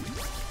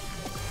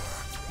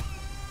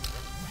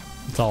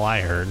 That's all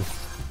I heard.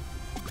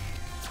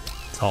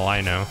 That's all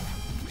I know.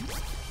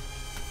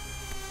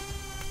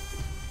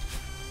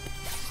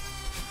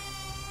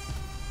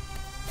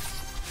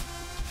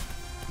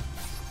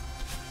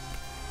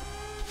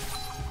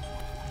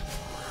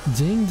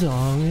 Ding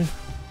dong.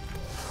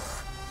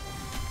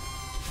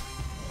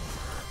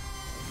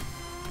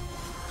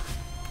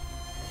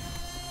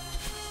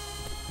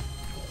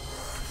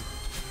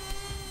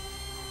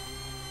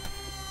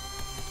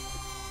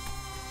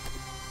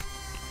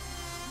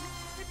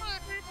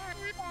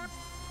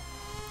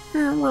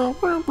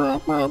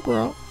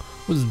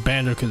 This is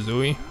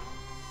Banjo-Kazooie.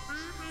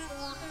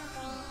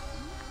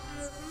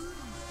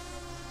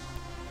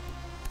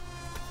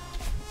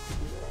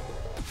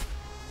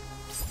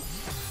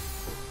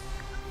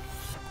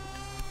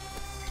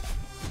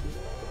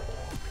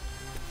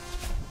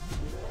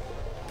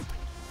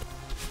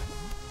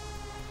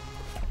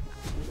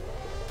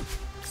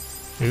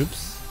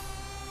 Oops.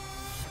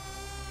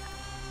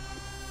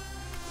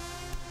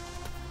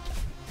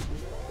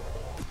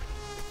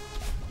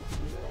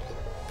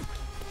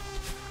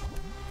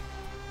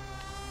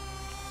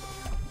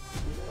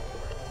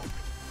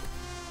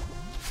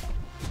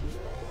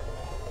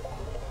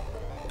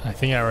 I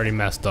think I already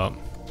messed up.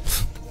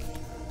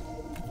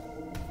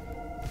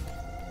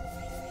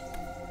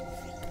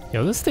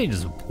 Yo, this stage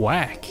is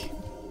whack.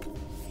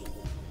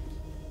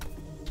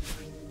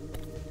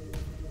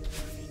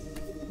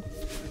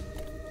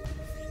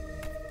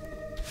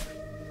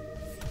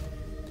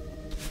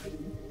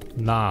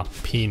 Nah,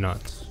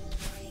 peanuts.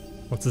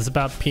 What's this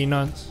about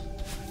peanuts?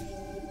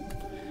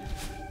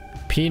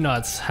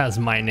 Peanuts has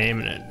my name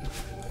in it.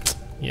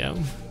 Yeah.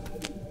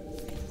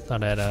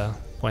 Thought I'd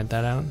point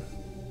that out.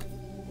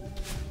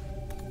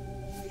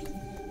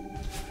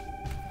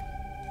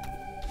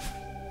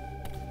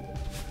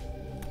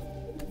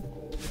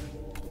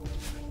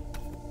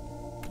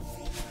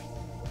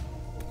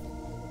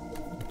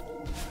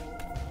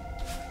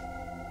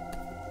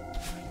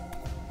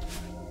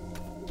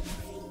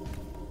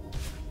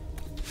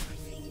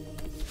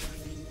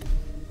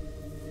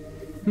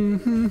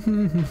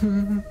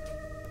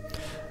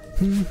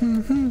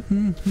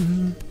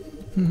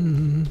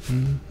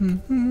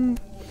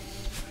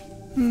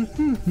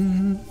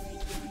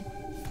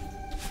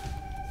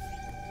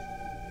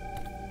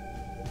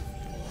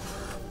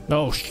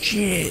 Oh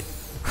shit.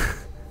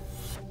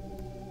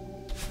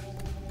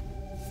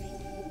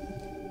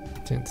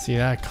 Didn't see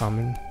that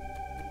coming.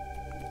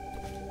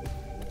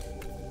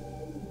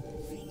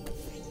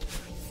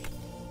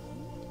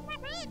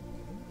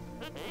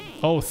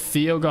 Oh,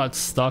 Theo got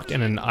stuck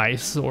in an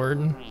ice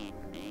sword.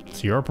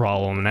 It's your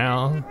problem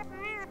now.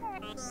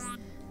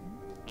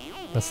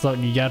 That's what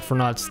you get for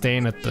not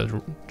staying at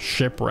the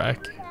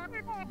shipwreck.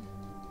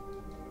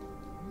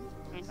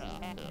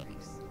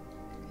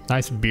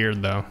 Nice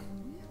beard though.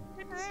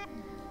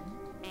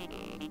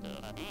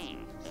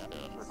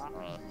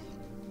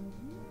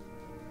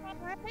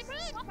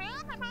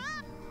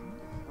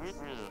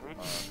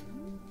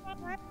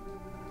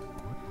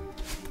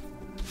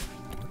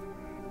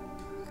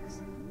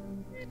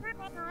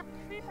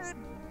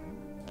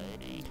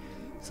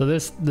 So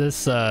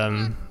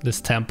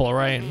this temple,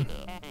 right?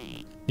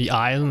 The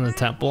eyes in the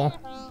temple,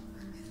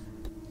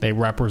 they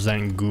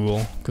represent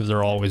Ghoul because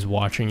they're always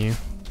watching you.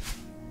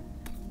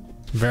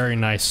 Very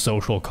nice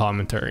social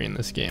commentary in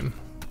this game.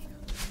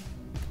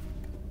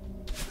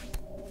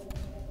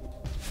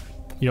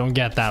 You don't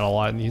get that a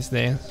lot these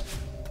days.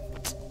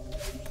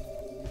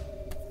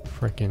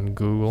 Freaking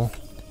Google,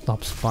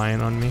 stop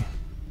spying on me.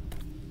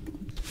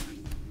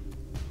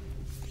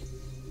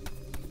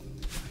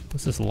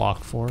 What's this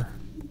lock for?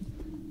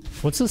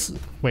 What's this?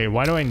 Wait,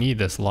 why do I need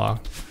this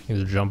lock? I need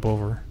to jump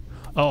over.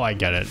 Oh, I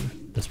get it.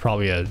 There's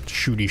probably a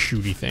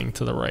shooty thing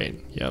to the right.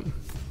 Yep.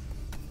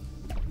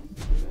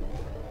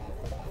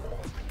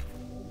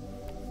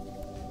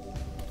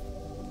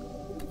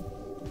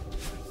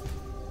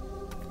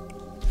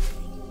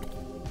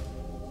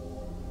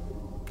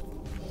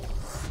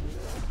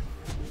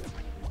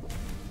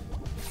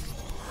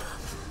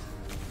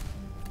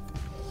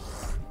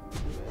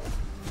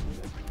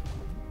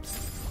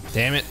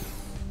 Damn it.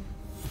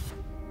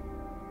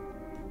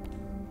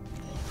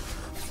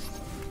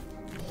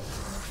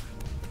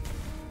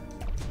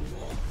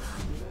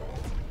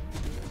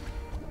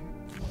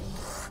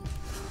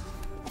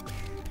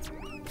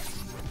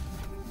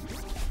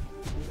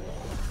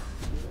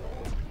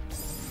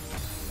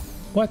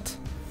 What?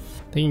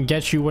 They can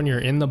get you when you're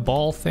in the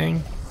ball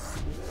thing?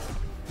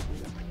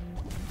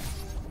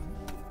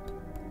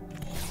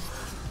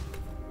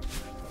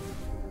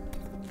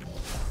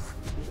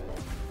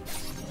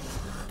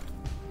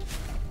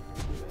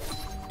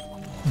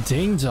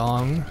 Ding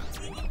dong.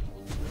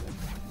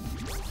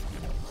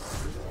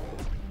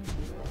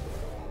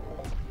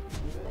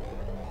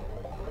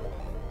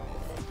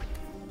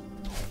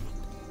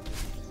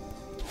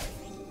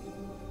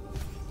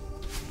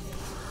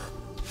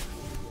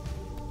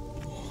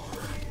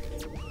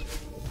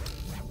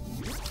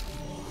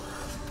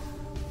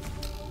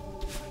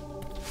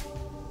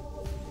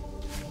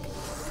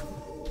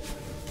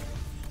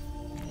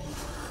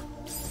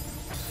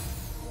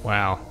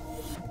 Wow.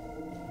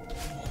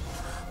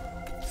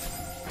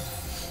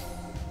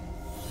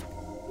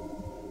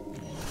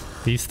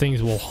 These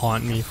things will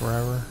haunt me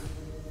forever.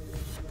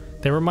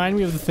 They remind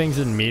me of the things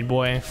in Meat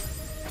Boy.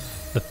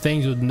 The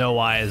things with no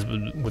eyes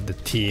with the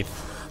teeth.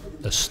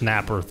 The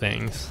snapper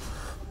things.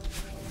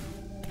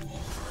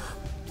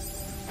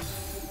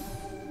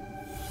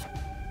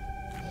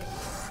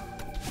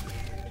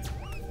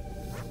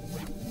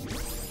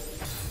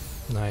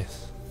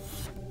 Nice.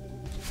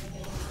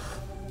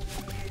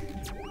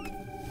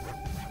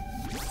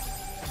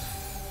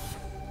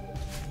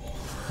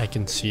 I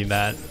can see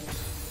that.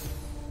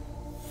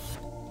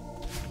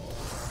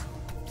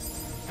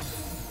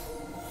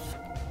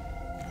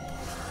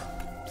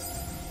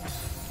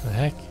 The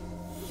heck?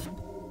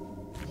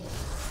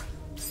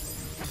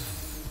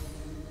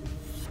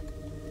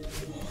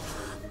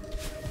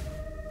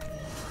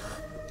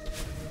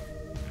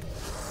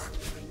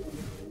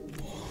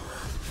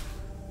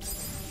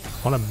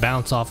 I want to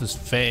bounce off his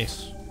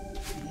face.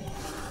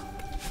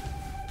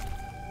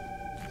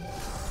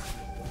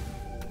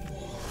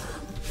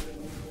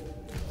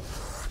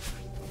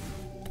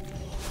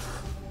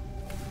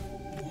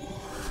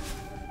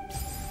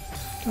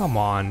 Come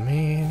on,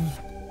 man.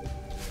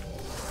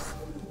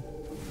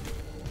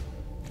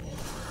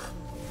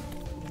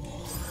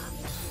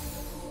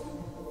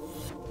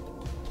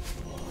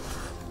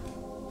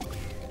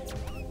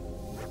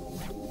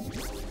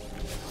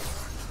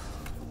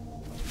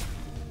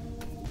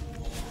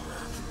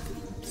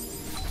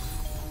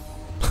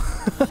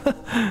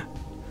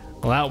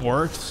 Well, that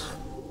works.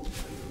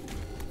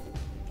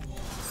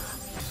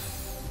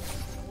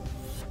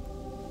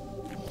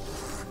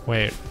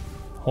 Wait,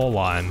 hold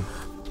on.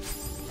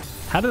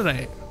 How did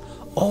I?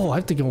 Oh, I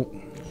have to go.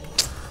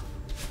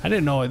 I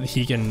didn't know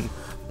he can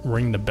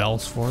ring the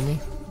bells for me.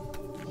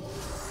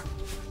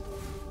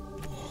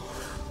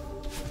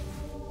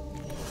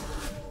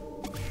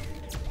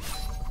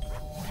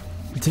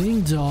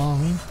 Ding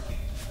dong.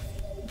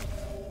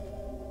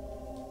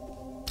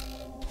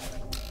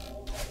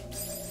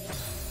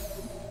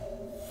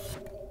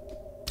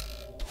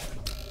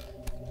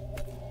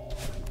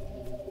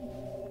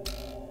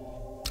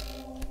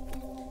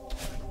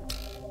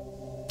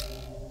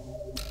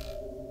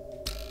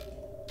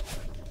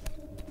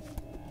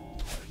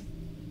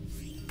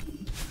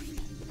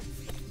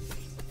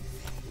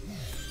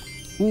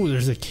 Ooh,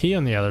 there's a key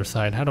on the other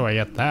side. How do I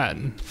get that?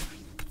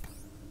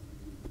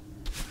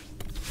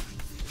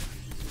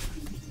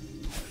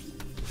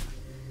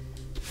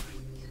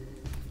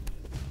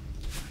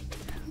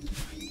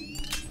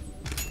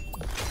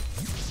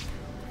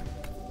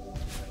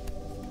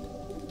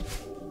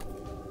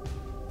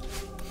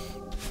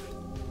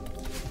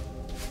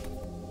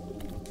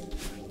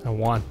 I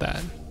want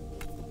that.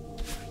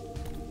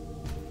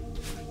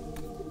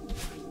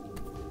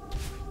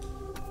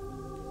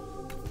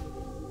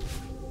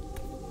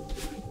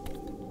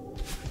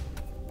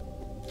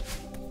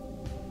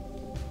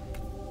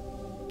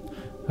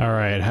 All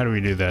right, how do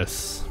we do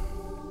this?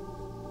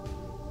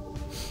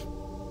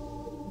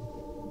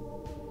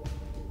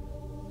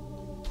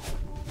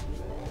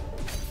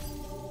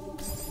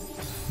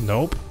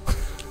 Nope.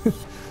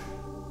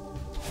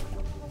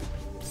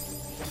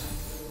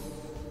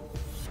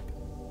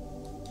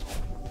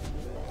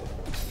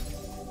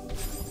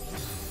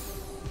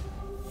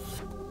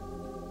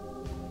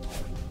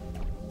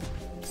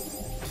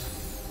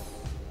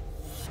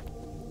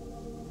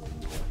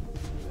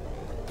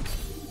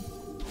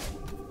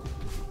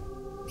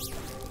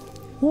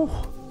 Woo.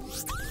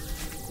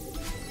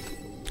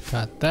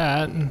 Got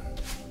that.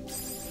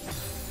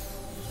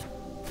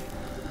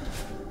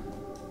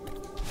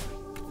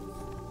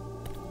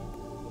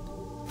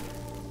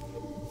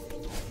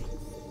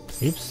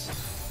 Oops.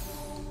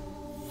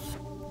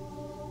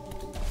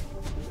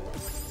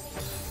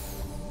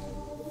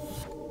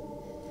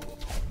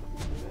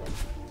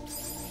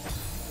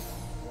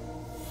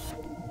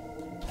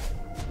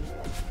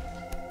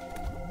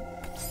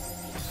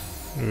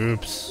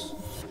 Oops.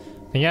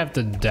 I think I have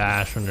to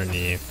dash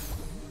underneath.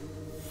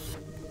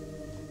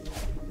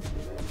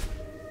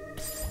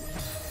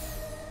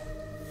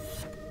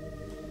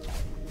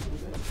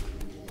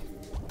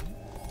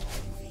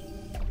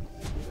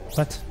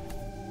 What?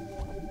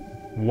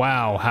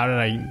 Wow, how did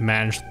I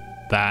manage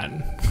that?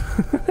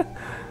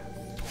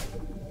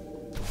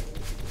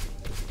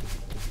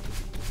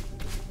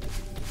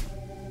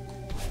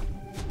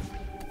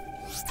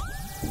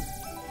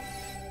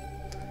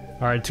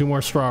 All right, 2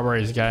 more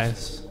strawberries,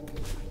 guys.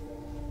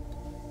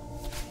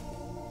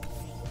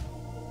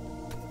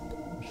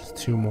 Just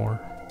 2 more.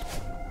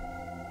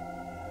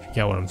 If you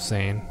get what I'm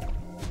saying.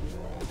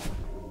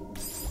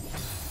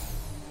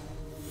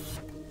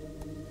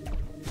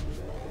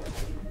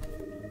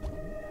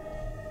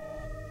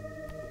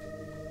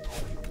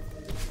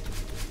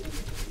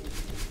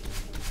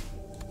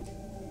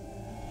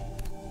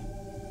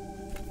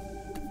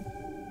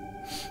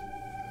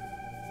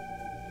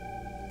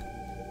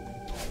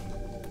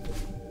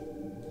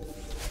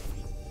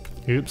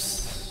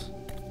 Oops.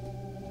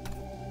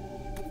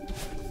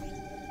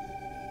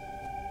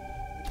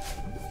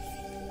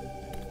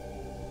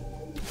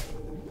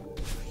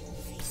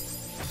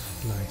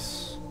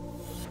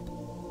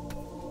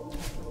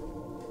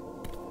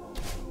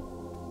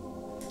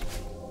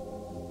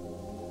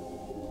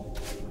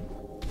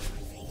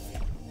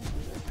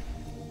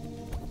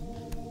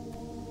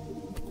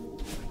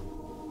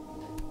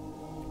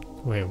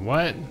 Wait,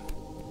 what?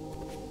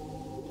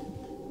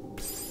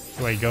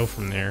 Where do I go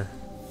from there?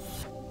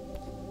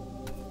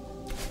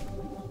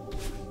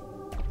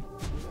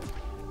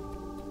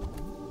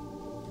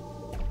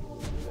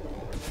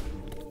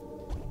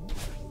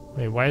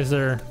 Wait, why is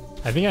there...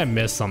 I think I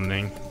missed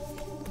something.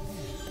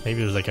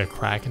 Maybe there's like a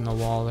crack in the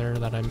wall there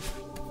that I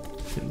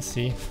didn't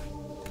see.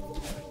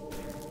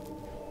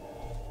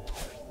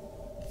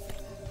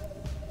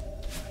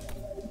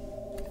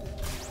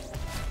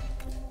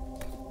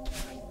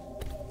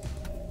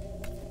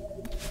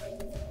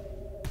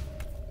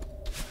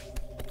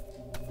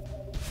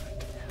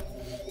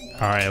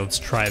 Alright, let's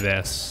try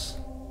this.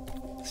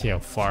 See how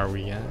far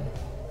we get.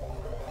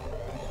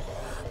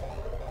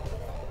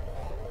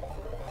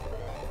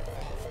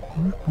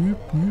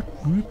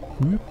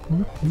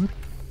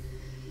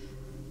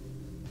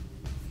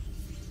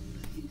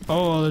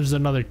 Oh, there's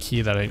another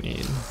key that I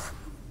need.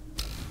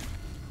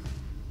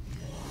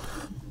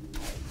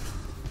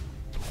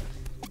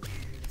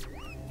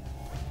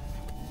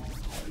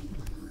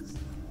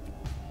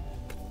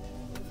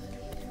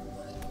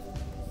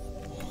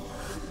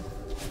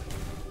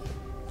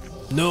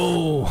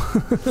 No.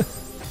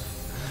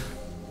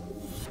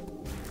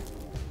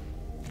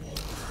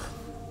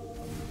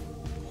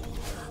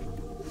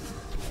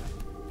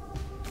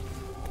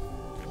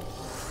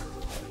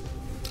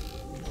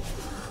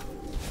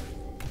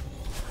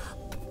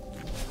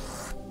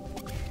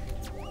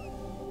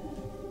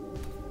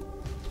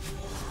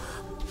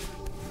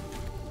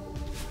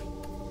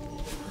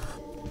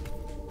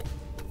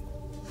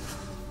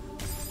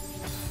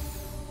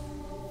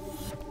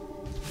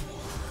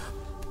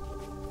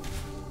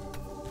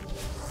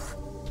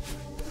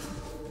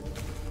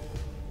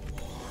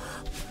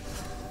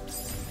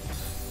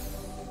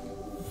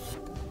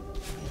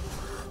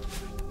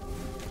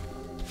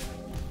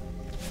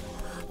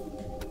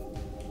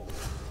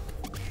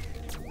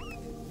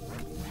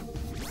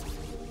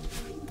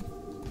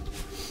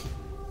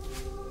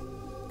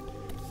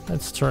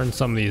 Let's turn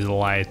some of these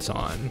lights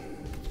on.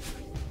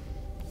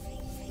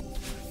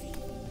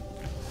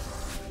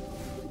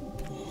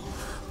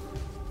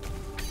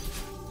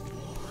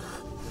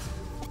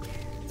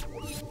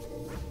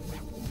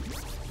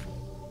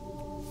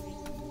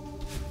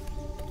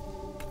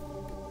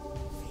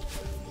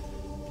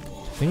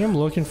 I think I'm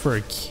looking for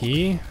a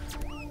key.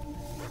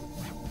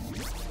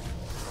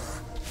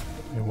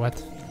 Wait,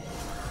 what?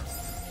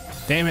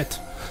 Damn it.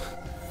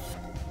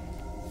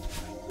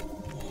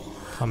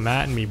 Come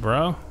at me,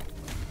 bro.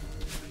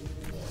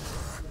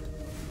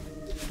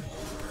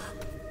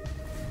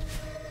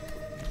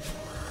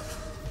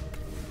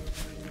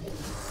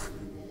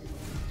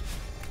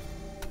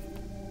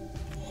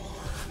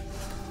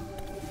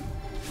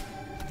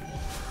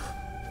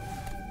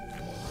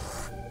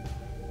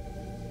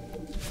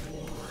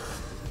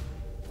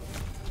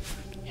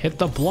 Hit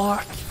the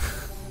block.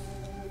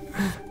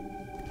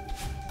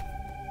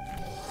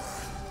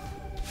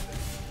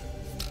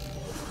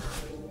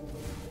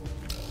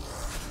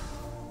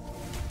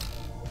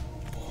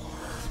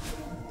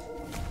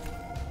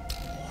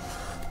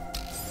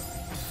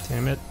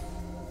 Damn it.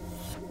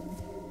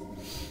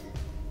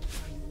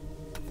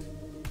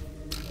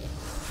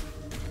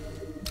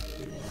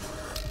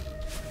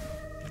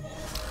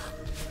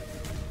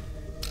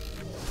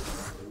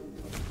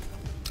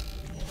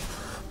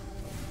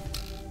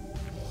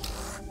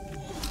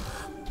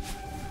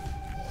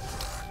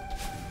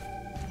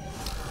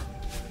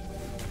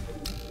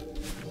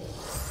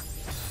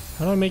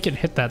 How do I make it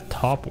hit that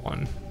top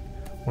one?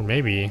 Or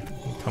maybe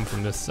it'll come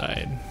from this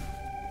side.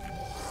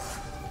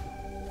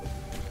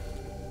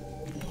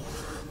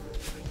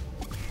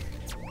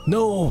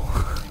 No!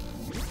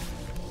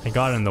 I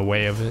got in the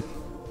way of it.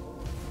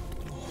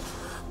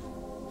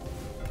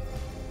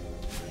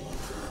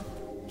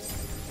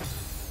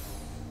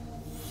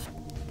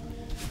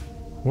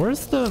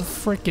 Where's the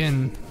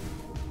frickin'...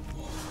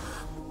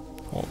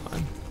 Hold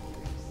on.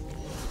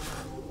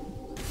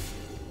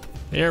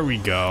 There we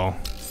go.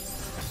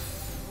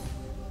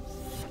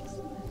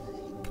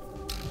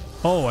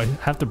 Oh, I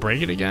have to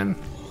break it again?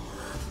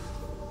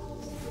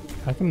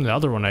 How come the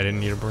other one I didn't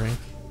need to break?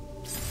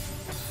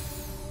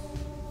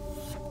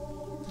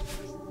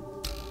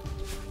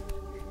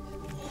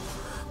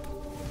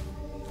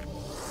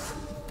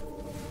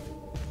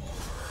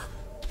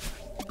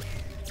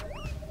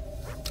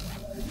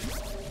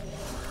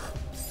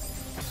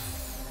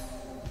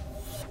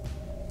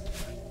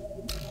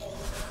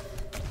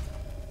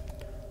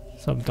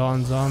 What's up,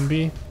 Don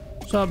Zombie?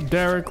 What's up,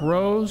 Derek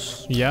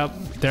Rose?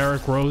 Yep,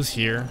 Derek Rose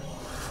here.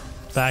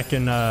 Back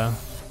in,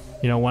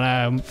 you know, when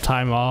I have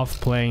time off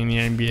playing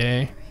in the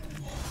NBA,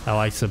 I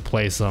like to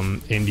play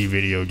some indie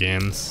video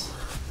games.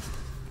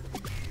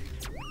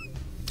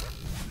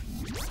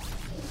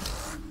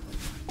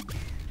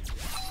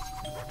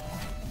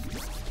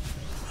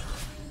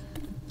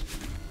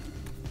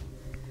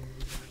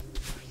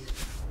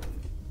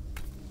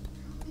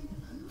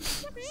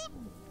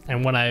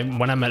 And when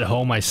I'm at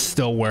home, I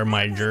still wear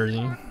my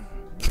jersey.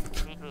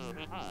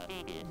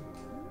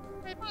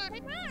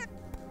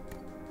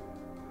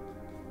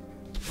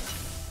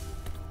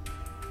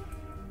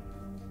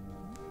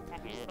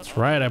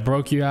 Right, I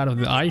broke you out of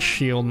the ice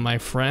shield, my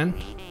friend.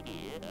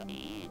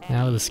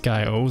 Now this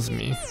guy owes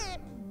me.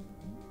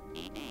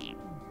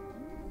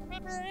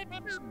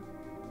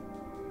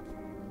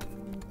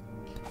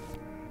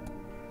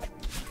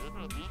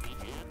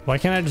 Why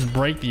can't I just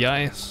break the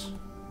ice?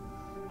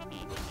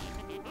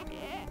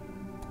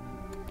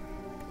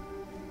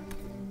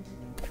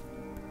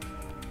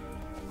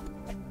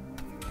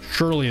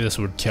 Surely this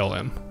would kill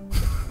him.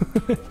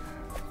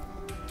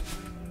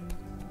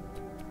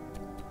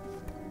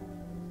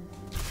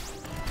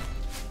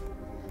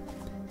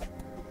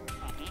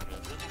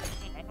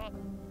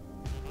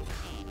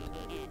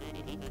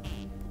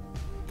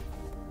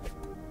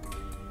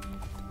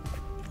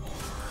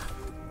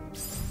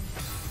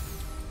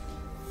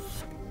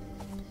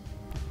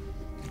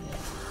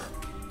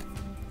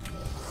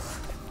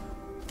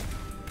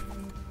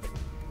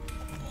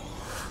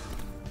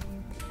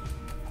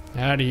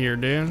 Out of here,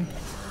 dude.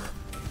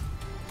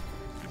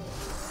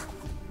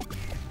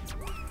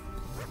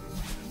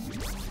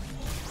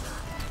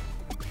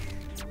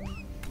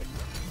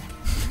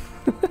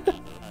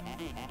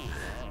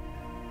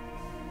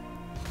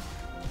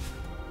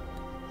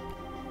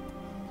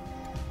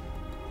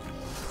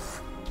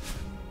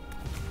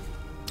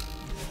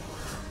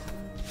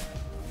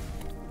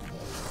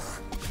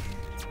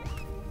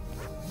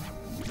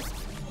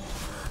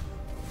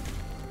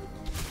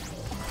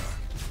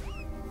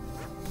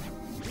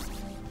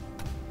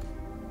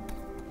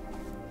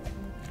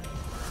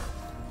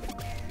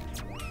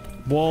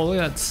 Whoa, look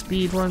at that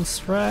speedrun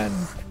spread.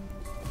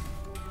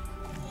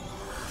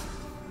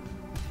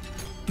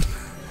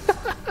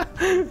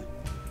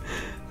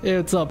 Hey,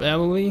 what's up,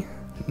 Emily?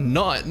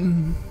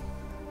 None.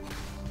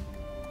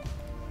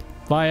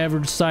 If I ever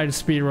decide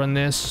to speedrun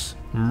this,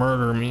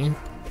 murder me.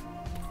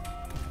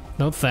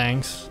 No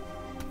thanks.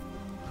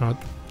 I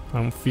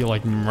don't feel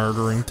like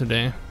murdering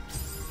today.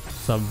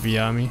 What's up,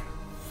 Viami?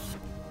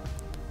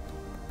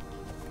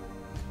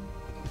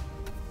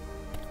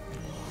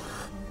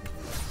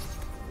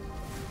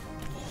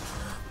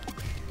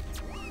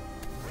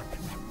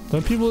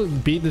 Don't people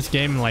beat this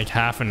game in like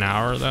half an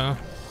hour though?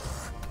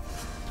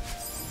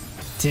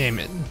 Damn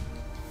it.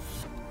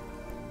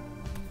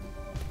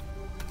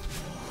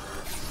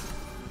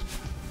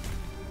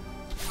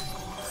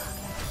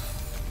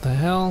 The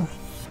hell?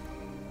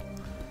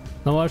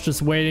 No, I was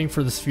just waiting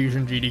for this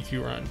Fusion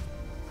GDQ run.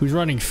 Who's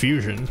running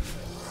Fusion?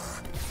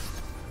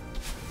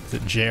 Is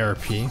it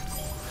JRP?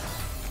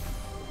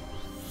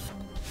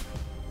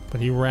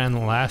 But he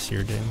ran last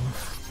year, didn't he?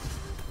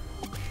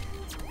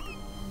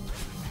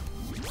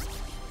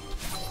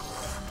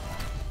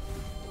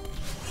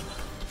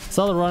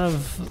 Saw the run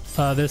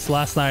of this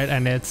last night,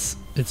 and it's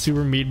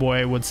Super Meat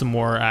Boy with some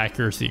more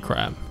accuracy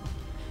crap.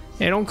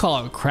 Hey, don't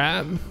call it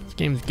crap. This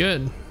game's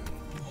good.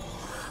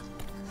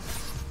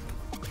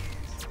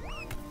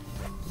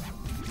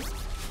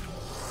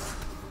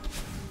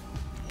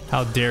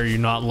 How dare you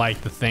not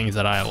like the things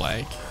that I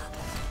like?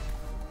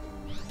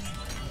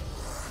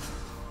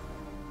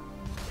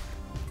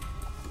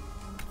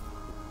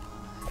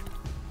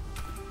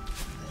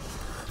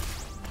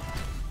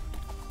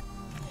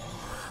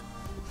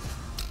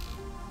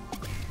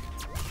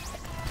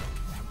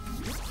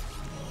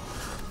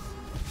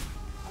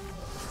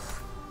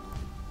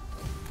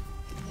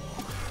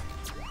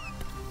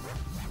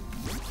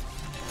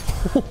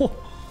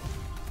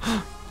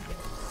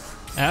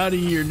 Out of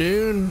here,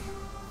 dude.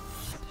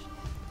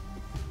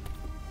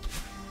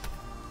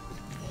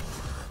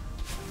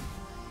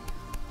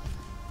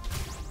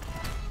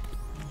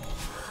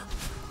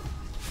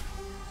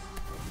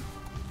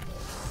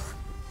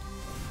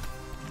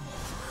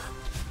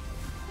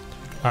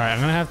 Alright, I'm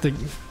gonna have to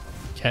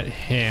get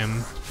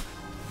him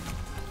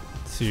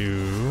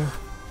to...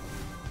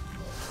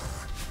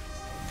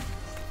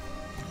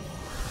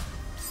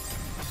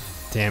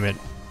 Damn it.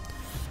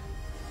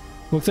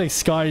 Looks like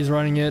Scotty's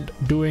running it,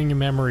 doing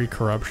memory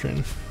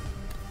corruption.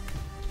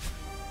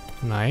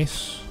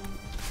 Nice.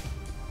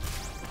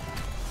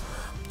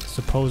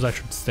 Suppose I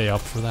should stay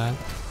up for that.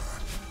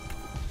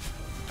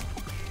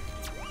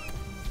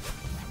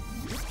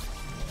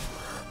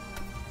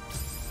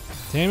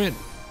 Damn it.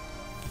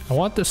 I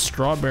want this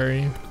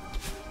strawberry.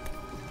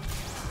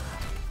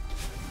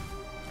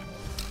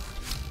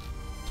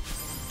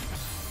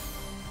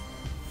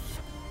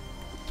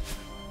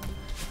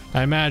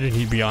 I imagine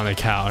he'd be on the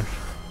couch.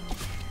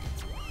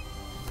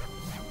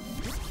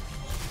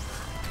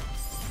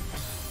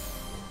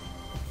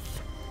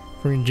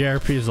 I mean,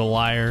 JRP is a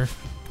liar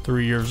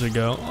 3 years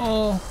ago.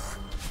 Oh,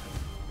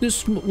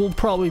 this will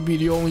probably be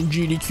the only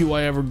GDQ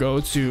I ever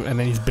go to. And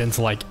then he's been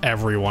to like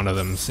every one of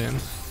them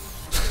since.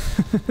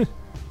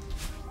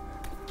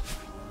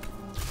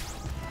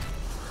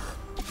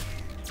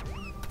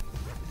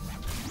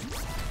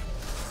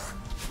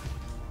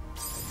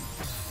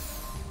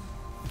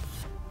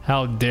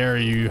 How dare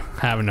you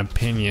have an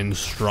opinion,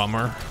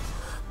 Strummer?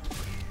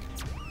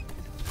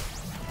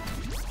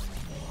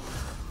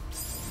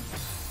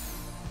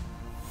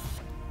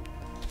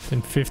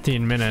 In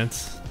 15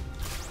 minutes.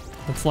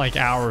 That's like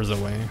hours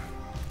away.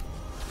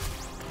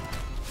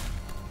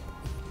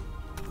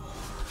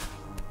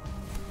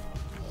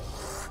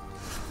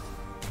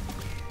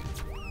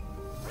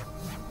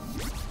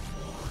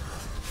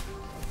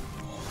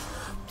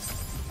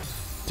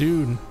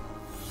 Dude,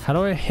 how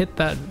do I hit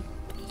that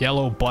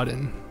yellow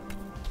button?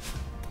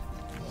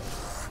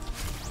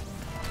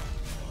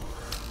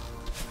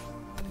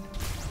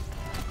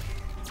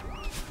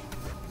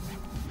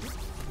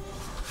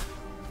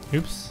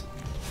 Oops.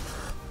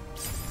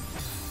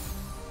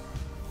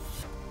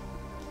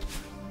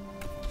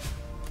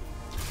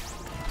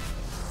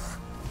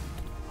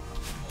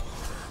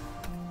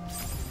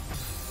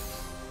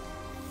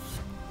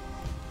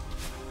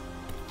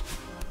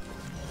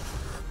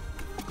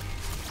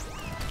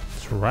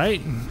 That's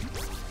right.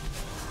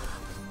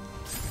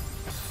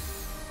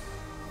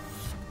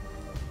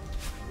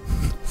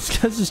 This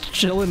guy's just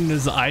chilling in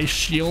his ice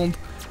shield.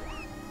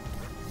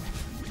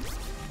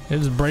 I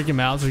just break him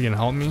out so he can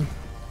help me.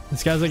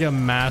 This guy's like a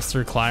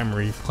master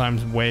climber. He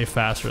climbs way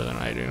faster than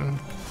I do.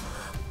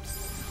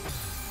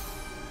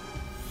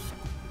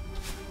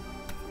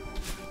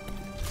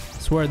 I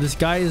swear, this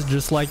guy is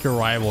just like your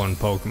rival in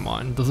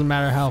Pokemon. Doesn't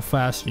matter how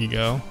fast you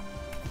go.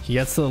 He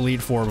gets to the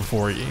Elite Four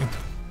before you.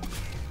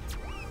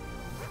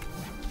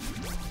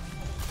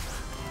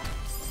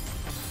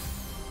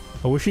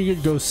 I wish you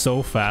could go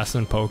so fast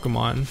in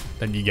Pokemon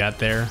that you get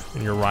there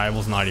and your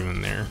rival's not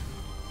even there.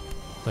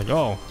 Like,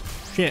 oh,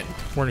 shit,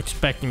 weren't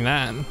expecting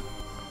that.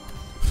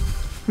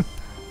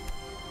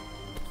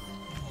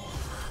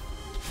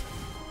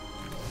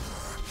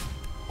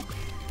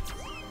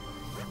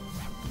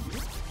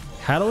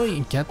 How do I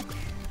get...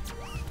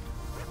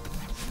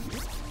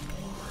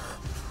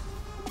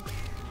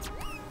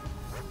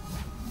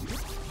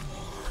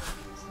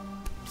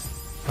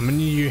 I'm gonna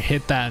need you to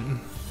hit that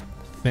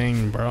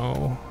thing,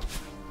 bro.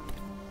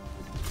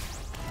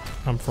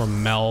 I'm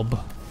from Melb.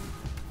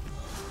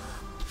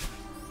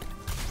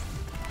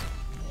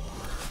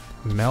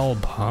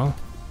 Melb, huh?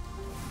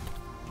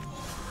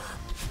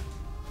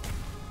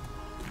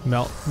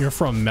 You're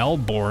from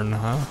Melbourne,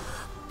 huh?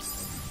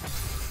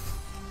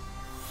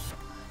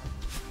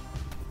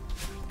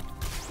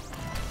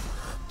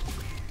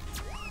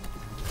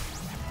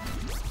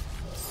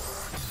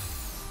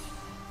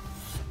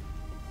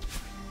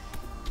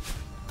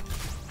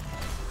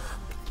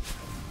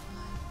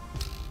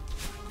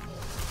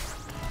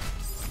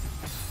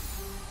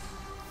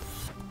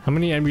 How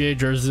many NBA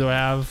jerseys do I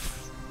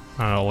have?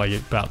 I don't know, like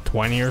about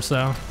 20 or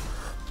so.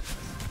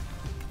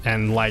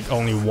 And like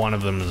only one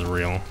of them is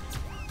real.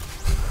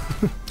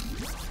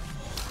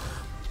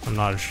 I'm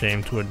not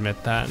ashamed to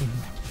admit that.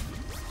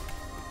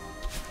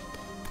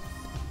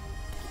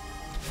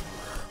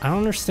 I don't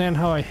understand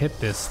how I hit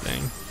this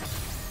thing.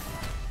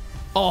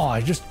 Oh, I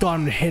just got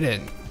him to hit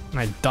it and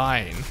I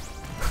died.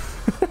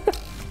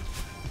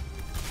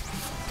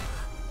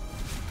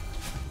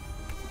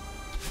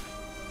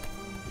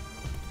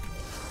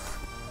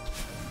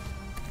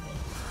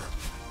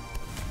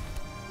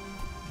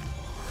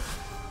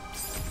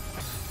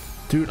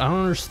 Dude, I don't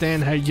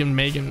understand how you can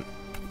make him.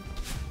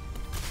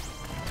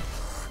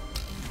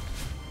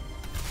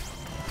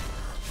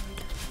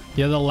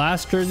 Yeah, the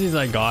last jerseys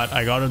I got a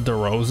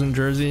DeRozan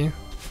jersey.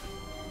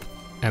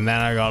 And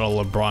then I got a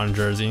LeBron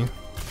jersey.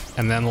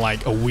 And then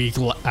like a week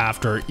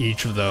after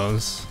each of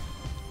those,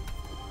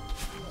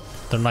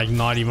 they're like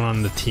not even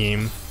on the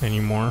team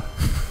anymore.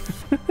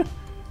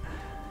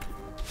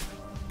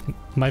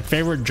 My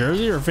favorite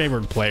jersey or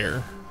favorite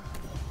player?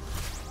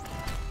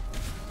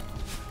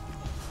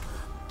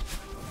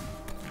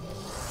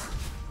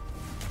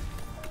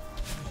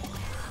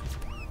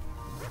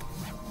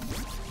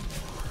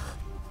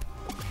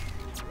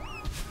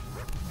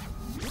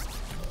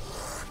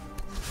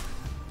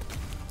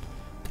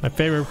 My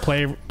favorite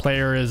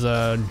player is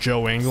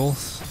Joe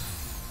Ingles.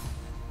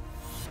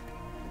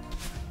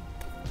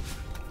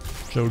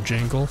 Joe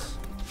Jingles.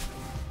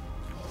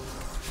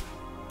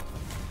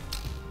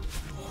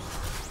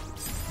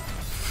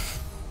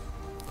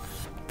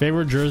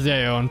 Favorite jersey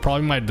I own?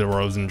 Probably my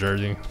DeRozan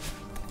jersey.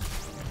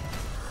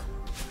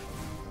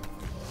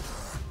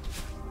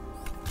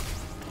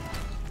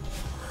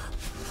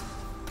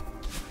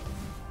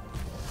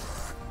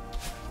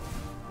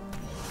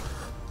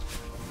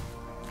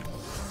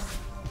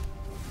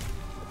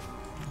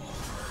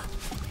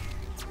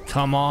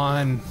 Come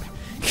on.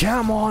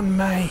 Come on,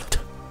 mate.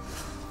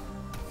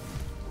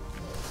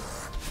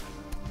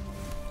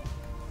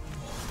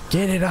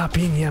 Get it up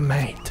in you,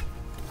 mate.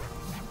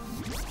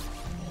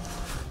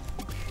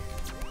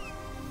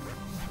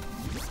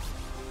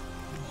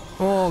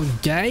 Oh,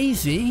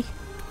 Gazy.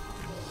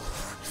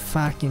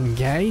 Fucking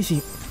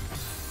Gazy.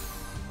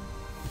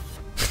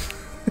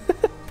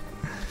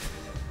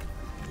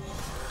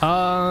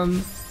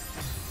 I'm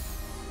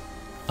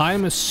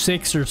a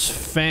Sixers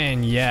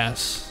fan,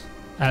 yes.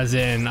 As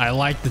in, I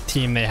like the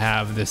team they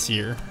have this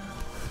year.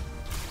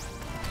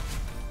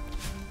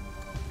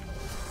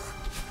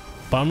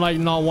 But I'm like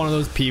not one of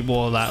those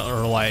people that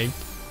are like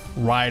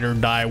ride or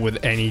die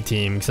with any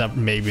team except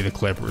maybe the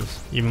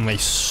Clippers. Even they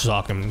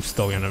suck, they're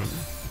still gonna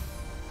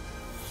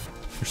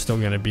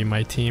be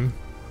my team.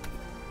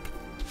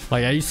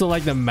 Like I used to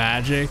like the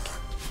Magic,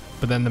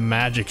 but then the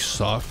Magic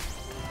suck.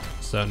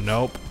 So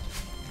nope.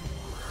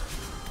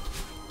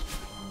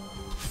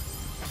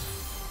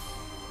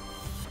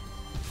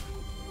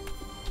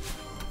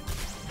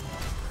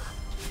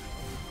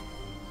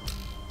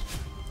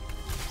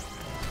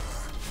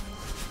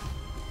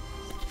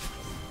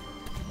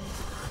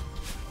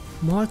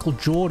 Michael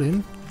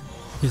Jordan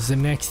is the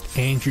next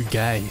Andrew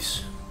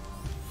Gaze.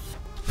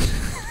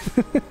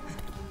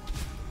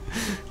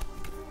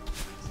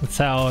 That's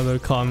how the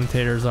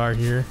commentators are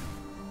here.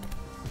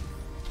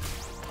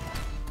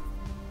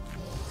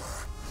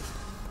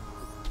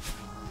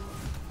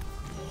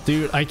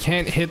 Dude, I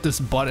can't hit this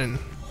button.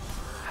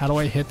 How do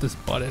I hit this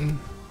button?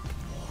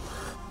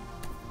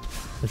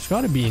 There's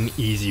gotta be an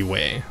easy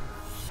way.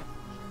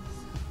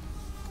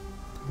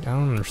 I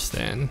don't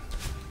understand.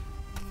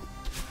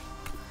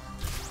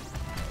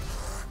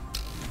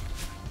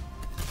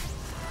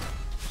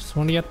 Just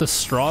want to get the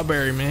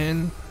strawberry,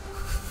 man.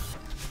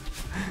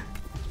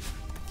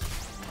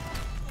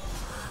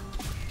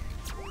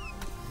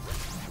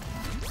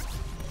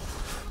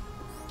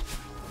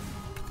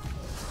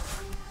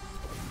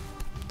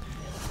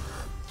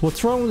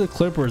 What's wrong with the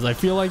Clippers? I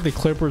feel like the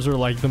Clippers are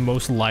like the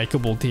most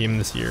likable team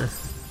this year.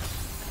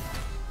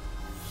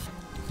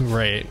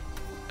 Right.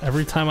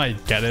 Every time I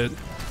get it,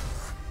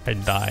 I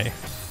die.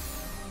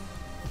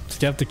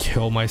 Just have to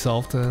kill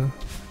myself to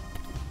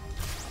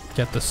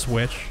get the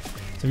switch.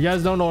 So if you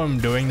guys don't know what I'm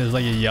doing, there's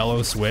like a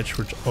yellow switch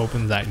which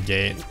opens that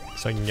gate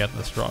so I can get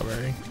the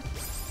strawberry.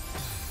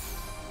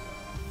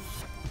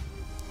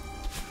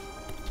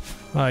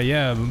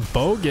 Yeah,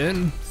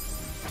 Bogan.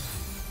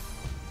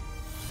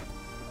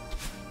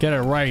 Get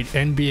it right,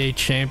 NBA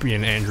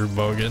champion Andrew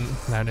Bogan,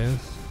 that is.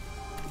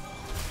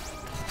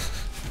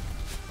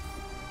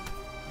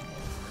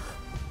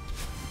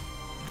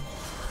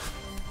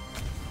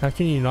 How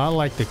can you not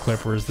like the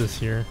Clippers this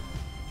year?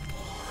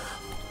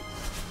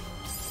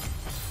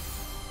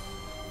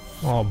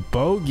 Oh,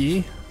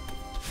 bogey.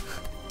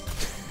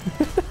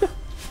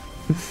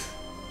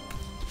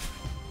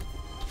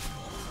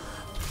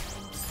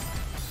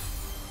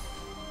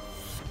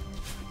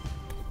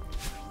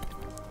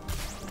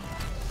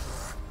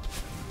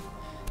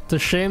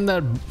 It's a shame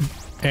that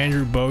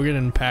Andrew Bogan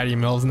and Patty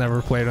Mills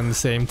never played on the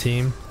same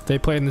team. If they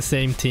played in the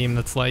same team,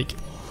 that's like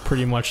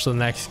pretty much the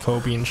next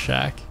Kobe and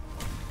Shaq.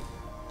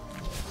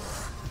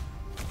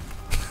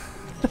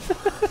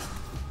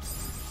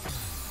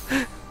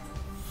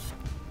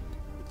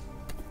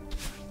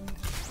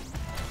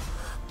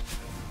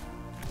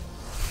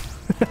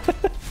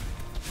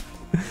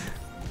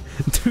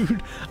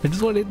 Dude, I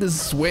just want to hit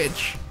this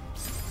switch.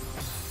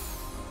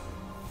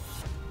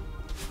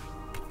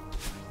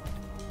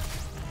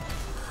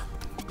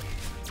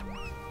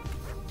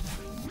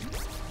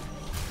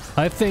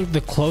 I think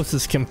the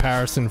closest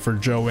comparison for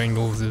Joe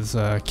Ingles is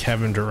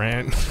Kevin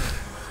Durant.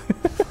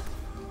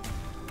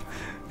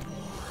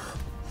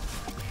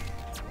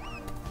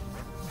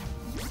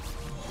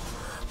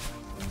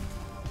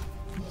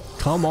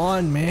 Come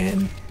on,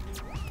 man.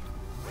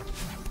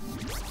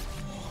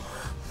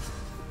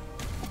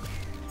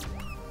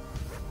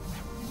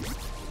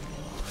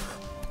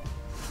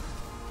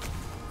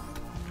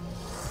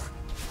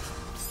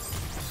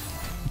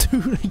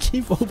 Dude, I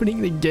keep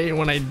opening the gate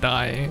when I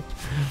die.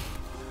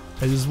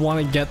 I just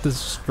want to get this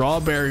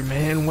strawberry,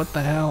 man. What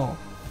the hell?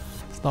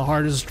 It's the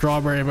hardest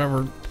strawberry I've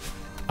ever...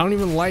 I don't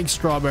even like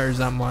strawberries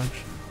that much.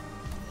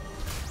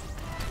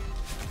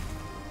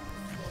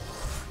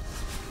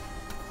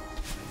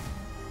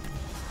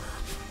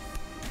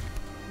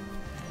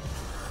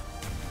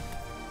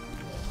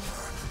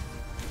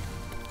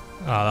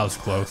 Oh, that was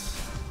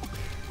close.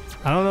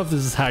 I don't know if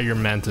this is how you're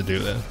meant to do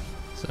this,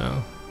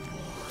 so...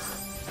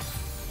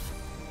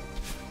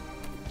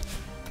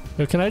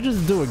 Yo, can I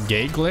just do a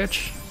gate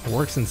glitch? It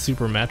works in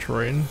Super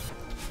Metroid.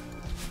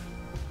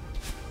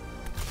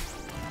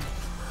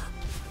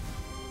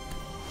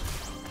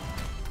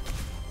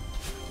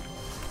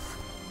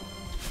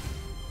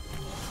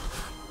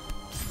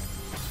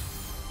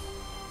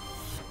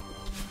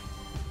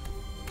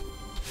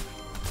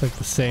 It's like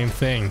the same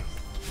thing.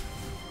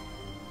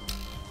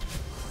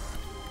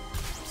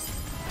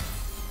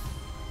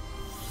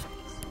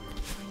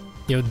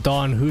 Yo,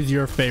 Don, who's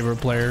your favorite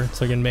player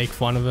so I can make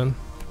fun of him?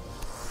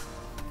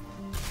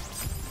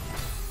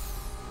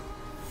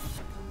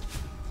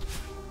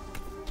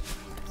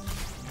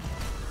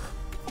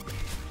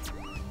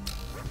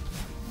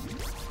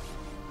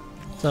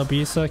 What's up,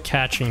 Issa?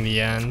 Catching the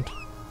end.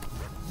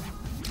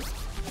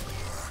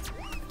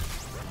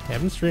 Yeah, I've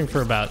been streaming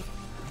for about...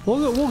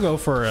 We'll go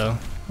for a...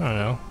 I don't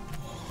know.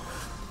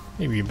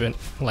 Maybe a bit...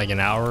 like an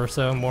hour or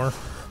so more.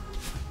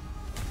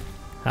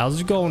 How's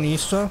it going,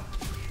 Issa?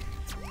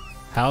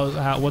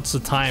 What's the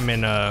time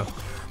in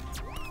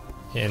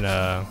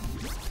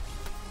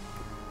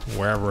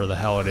wherever the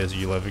hell it is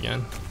you live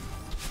again?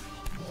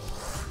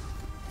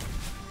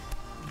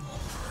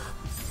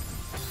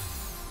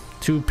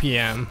 $2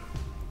 p.m.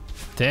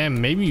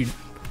 Damn, maybe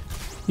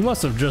you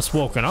must have just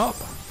woken up.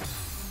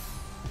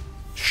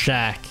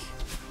 Shaq.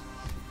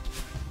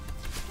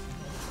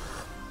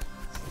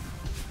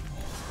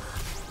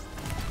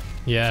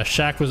 Yeah,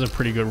 Shaq was a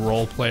pretty good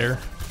role player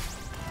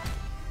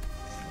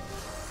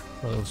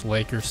for those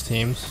Lakers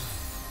teams.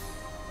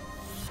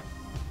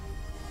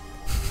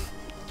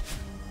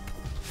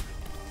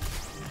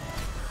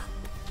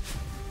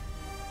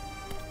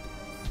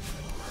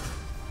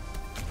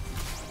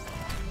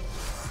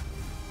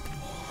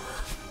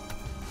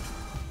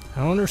 I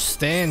don't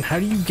understand. How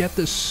do you get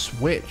this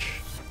switch?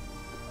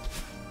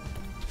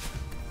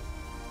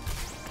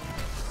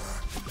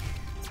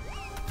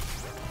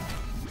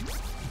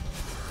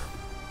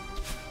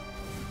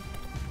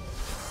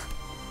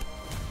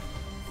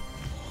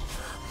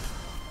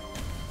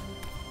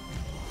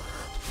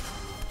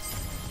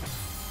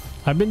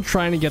 I've been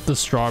trying to get the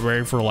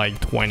strawberry for like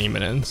 20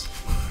 minutes.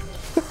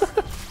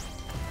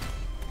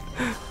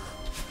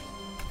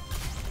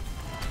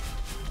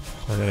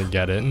 I'm gonna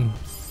get it.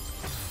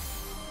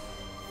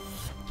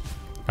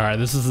 Alright,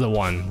 this is the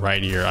one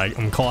right here.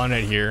 I'm calling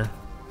it here.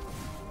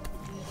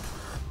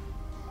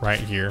 Right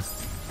here.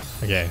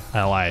 Okay,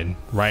 I lied.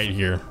 Right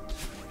here.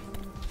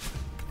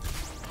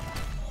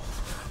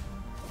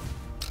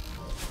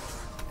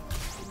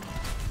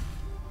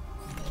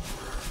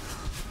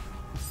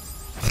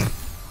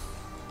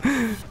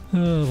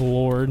 Oh,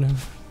 Lord.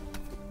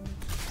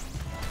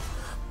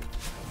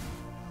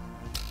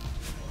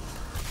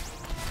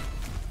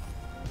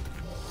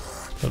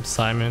 What's up,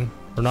 Simon?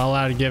 We're not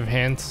allowed to give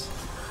hints.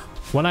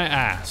 When I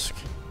ask,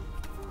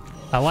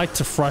 I like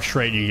to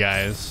frustrate you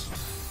guys.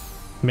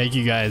 Make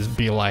you guys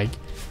be like,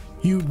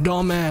 you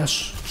dumbass,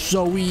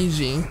 so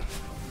easy.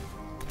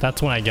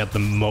 That's when I get the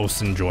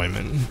most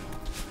enjoyment.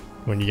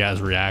 When you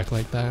guys react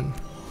like that.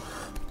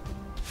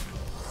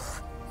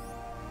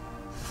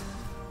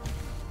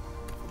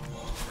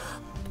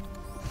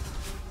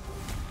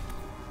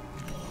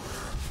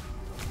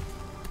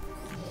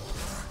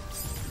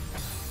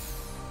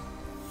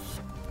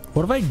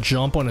 What if I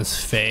jump on his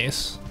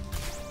face?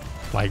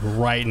 Like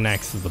right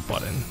next to the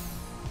button.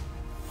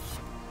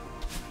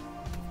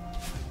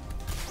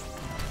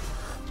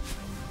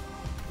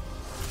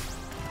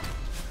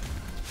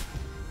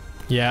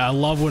 Yeah, I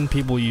love when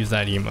people use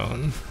that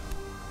emote.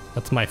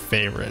 That's my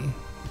favorite.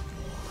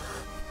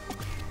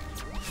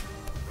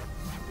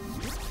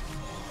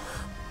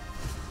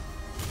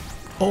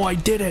 Oh, I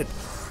did it!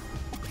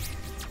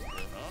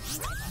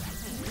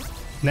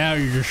 Now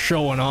you're just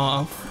showing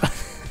off.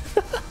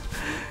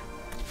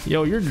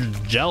 Yo, you're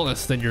just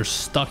jealous that you're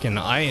stuck in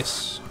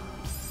ice.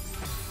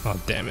 Oh,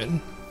 damn it.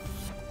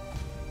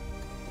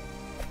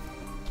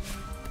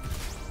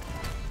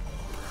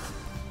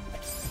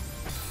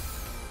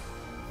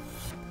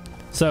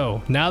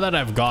 So, now that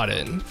I've got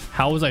it,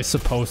 how was I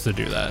supposed to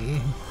do that?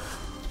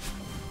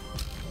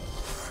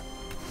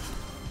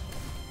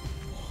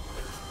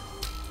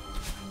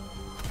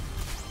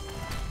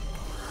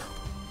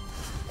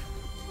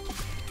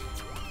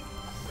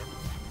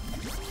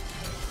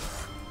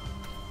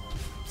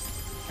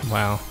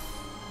 Wow.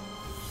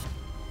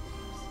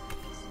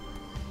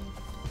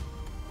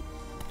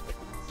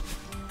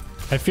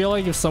 I feel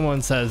like if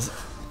someone says,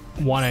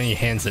 want any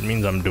hints, it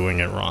means I'm doing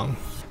it wrong.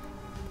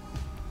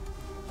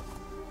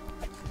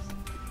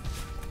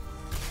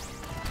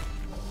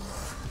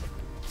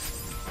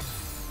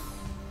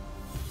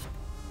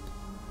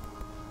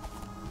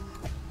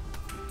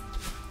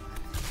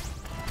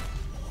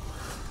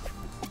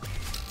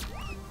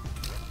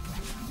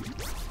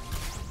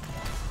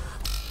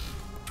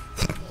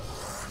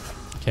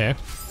 Okay.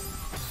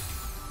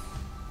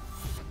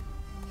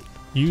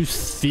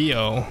 Use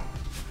Theo.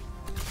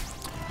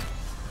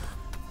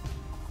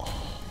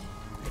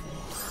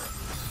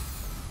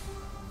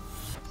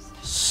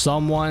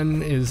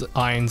 Someone is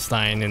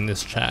Einstein in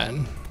this chat.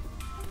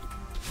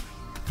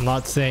 I'm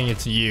not saying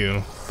it's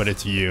you, but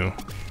it's you.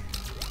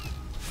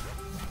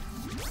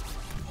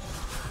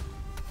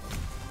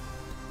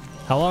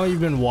 How long have you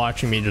been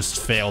watching me just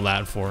fail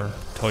that for?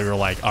 Till you're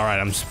like, alright,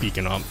 I'm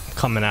speaking up.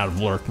 Coming out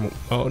of lurk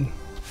mode.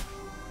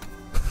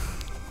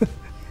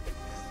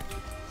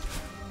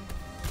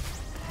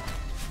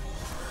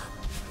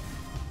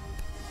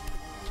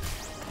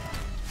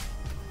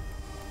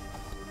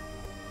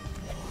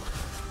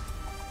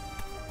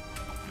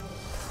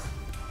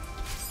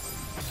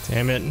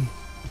 Damn it.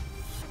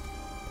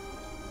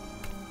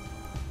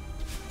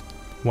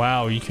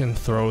 Wow, you can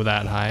throw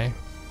that high.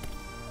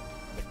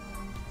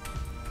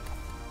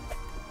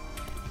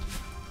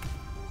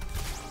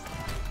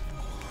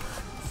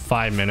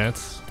 Five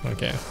minutes.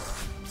 Okay.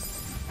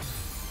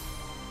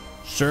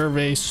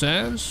 Survey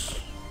says.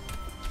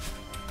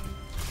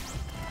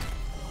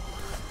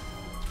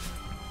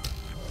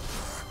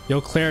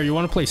 Yo, Claire, you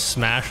want to play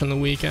Smash on the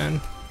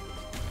weekend?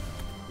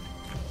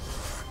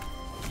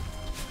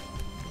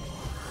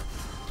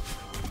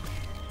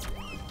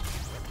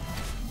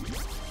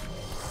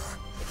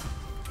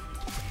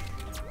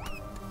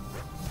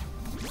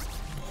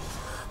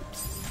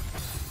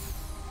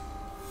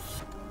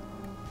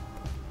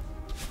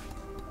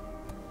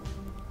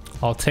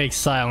 I'll take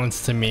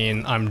silence to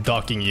mean I'm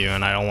ducking you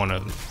and I don't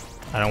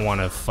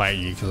want to fight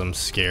you because I'm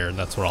scared.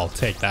 That's what I'll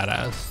take that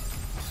as.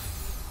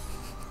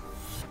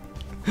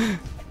 You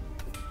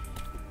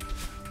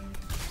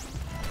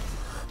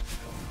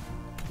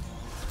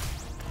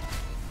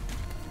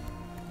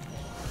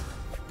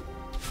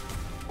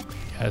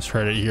guys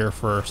heard it here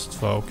first,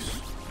 folks.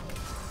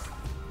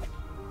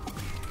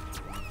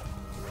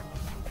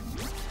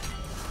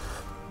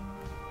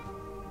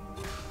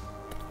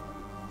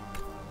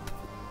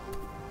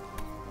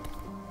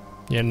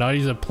 Yeah,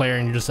 Nutty's a player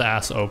and you just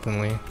ask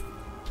openly.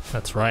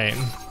 That's right.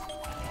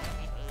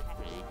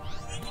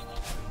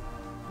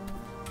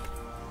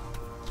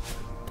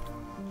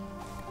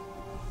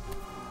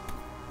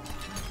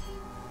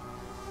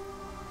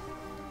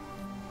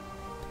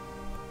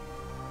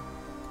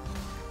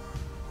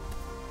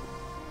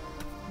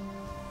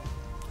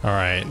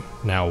 Alright,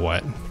 now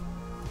what?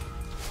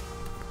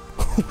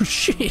 Oh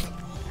shit!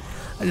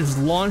 I just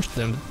launched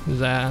him,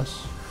 his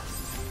ass.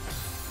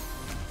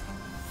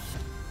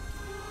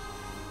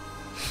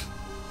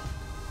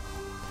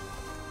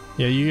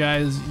 Yeah, you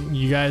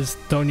guys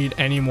don't need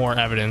any more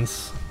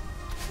evidence.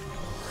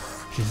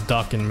 She's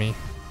ducking me.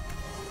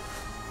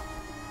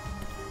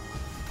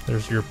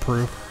 There's your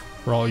proof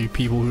for all you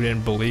people who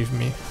didn't believe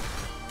me.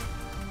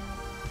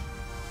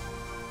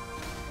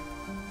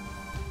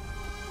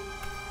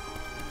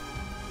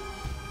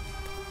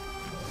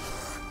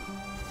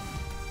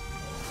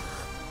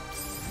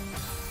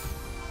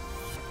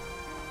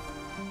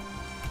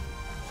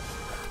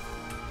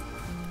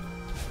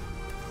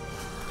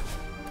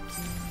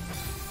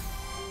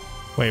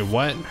 Wait,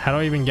 what? How do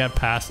I even get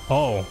past?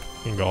 Oh, you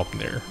can go up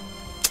there.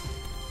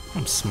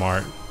 I'm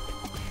smart.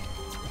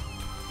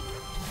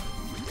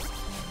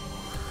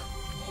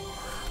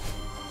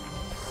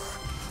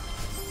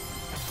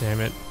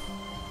 Damn it.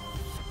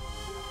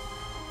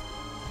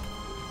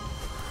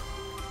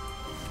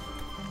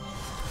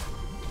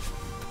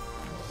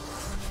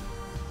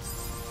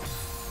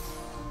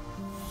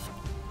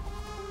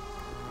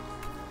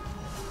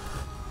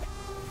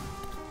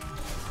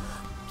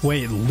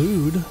 Wait,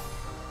 lewd?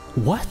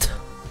 What?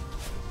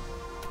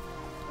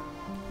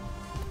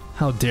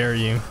 How dare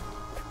you?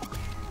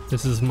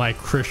 This is my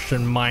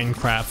Christian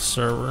Minecraft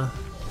server.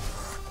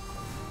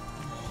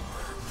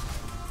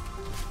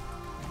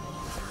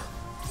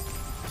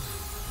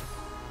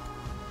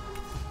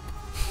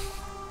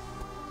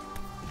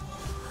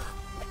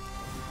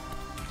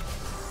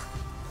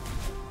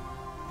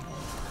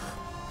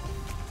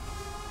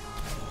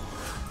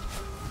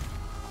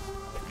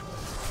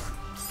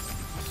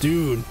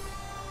 Dude.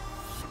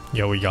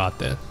 Yo, we got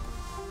this.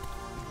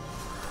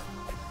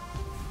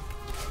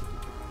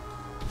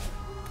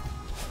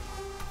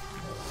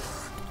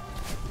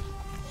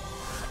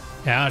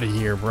 Out of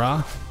here,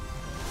 brah.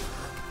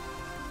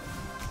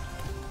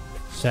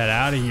 Set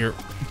out of here,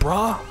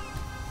 brah.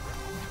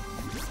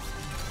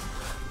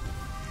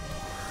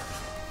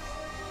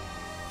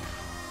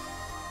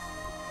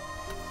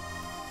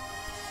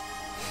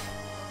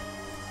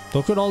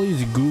 Look at all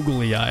these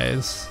googly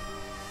eyes.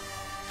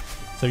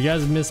 So you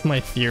guys missed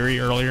my theory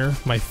earlier.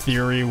 My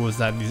theory was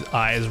that these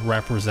eyes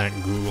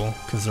represent Google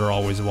because they're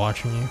always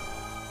watching you.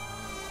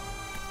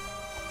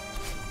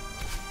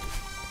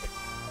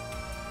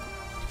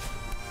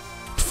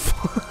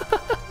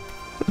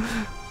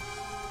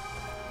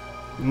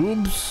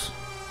 Oops.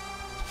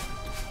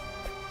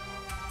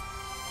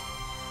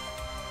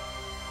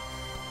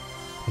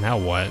 Now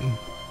what? I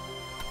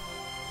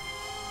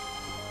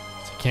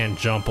can't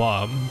jump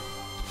up.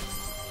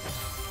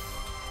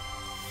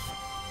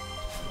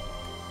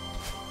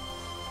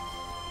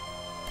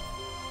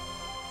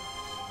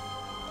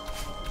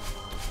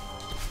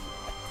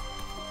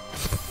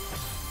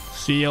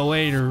 See you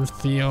later,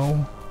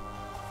 Theo.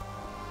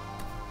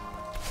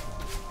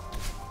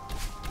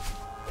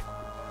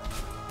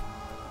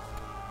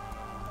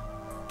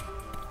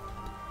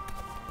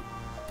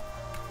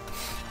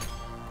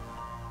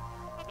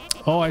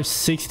 Oh, I have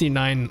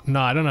 69.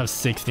 No, I don't have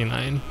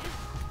 69.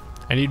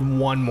 I need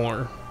one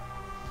more.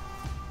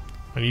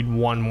 I need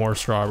one more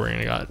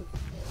strawberry and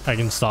I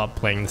can stop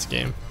playing this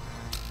game.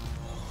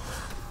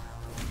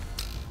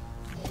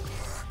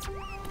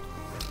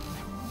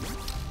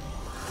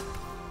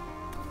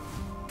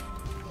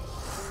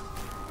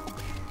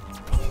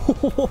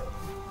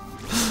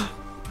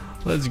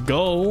 Let's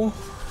go.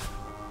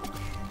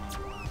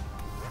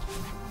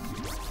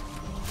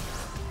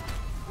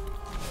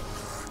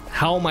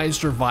 How am I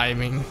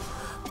surviving?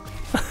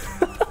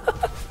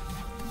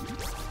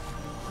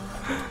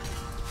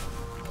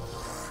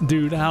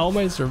 Dude, how am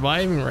I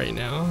surviving right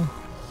now?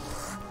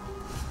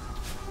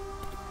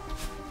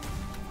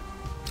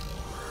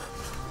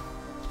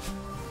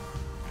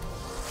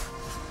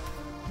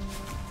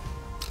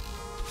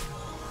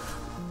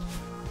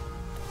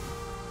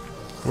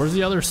 Where's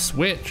the other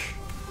Switch?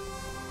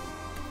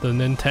 The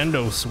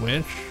Nintendo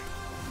Switch?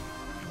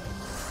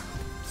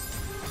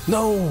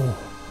 No!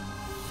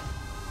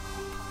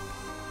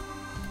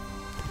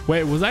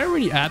 Wait, was I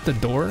already at the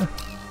door?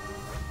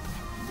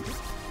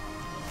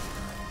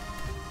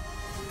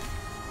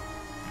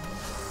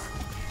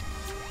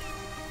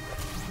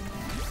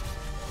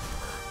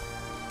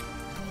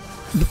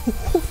 No,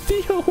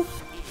 Theo!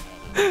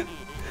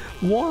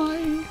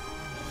 Why?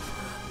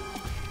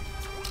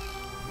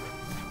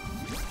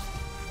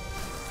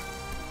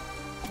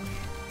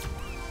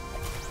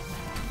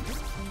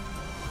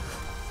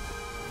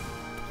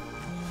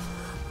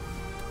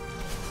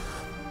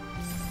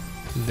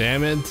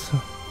 Damn it.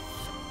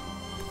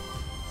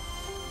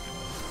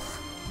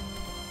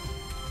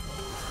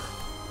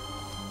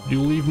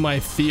 You leave my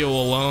Theo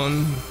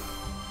alone.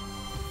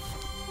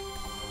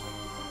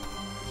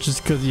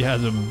 Just because he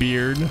has a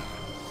beard.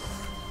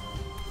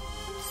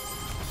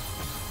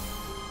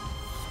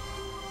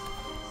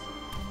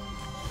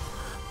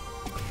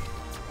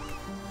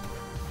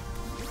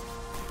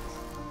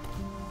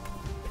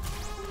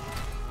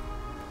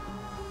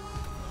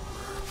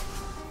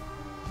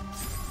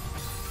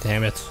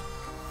 Damn it.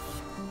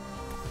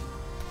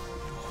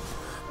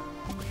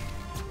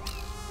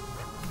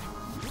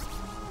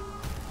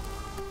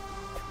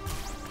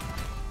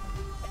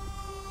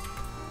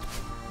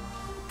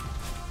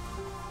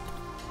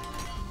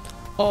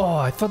 Oh,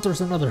 I thought there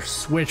was another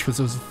switch, because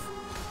it was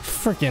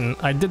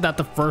freaking... I did that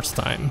the first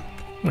time.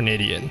 I'm an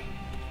idiot.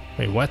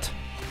 Wait, what?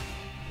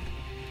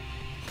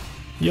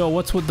 Yo,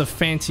 what's with the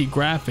fancy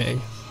graphic?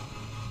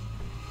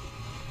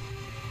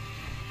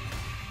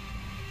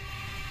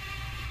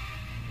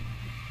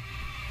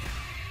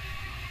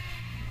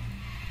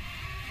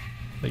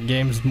 The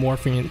game's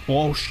morphing in...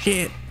 Oh,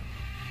 shit!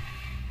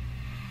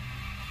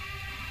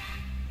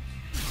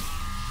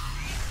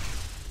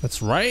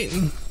 That's right.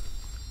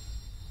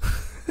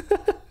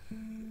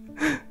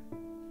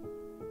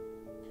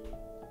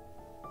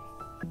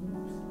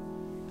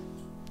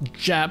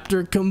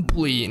 Chapter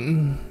complete.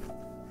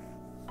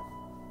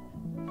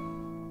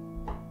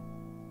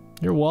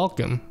 You're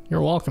welcome.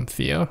 You're welcome,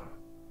 Theo.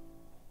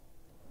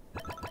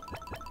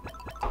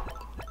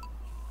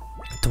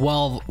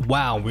 12.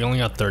 Wow, we only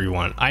got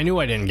 31. I knew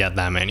I didn't get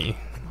that many.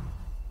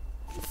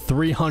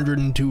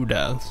 302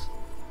 deaths.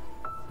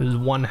 This is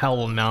one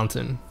hell of a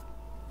mountain.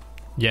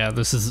 Yeah,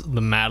 this is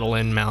the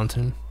Madeline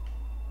Mountain.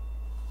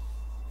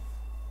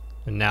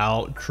 And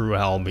now true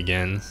hell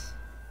begins.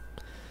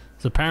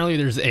 So apparently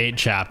there's 8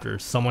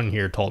 chapters. Someone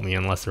here told me,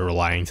 unless they were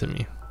lying to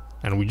me.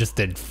 And we just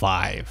did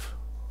 5.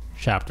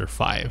 Chapter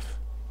 5.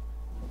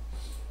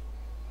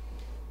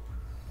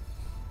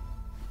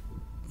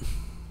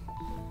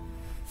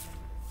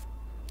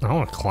 I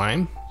want to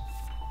climb.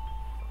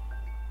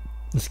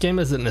 This game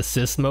is an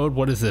assist mode.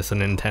 What is this, a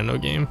Nintendo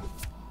game?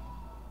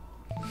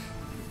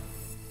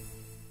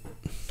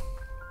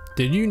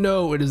 Did you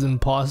know it is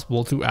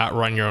impossible to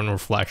outrun your own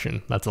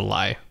reflection? That's a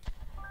lie.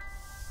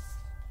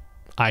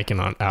 I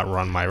cannot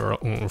outrun my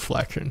own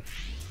reflection.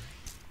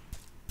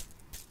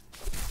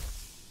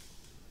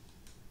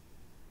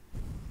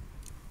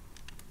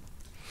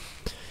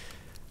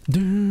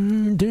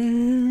 Dun,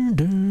 dun,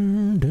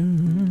 dun,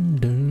 dun,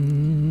 dun.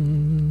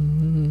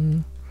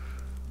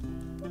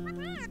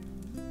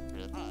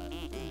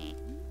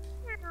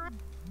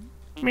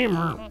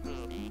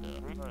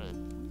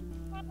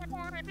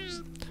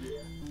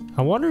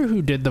 I wonder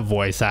who did the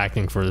voice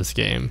acting for this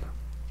game.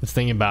 Just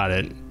thinking about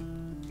it.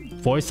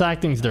 Voice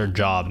acting's their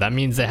job. That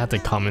means they have to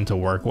come into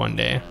work one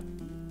day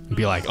and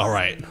be like,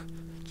 alright,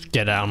 let's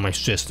get out of my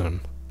system.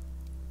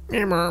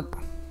 And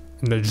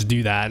they just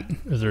do that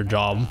as their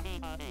job.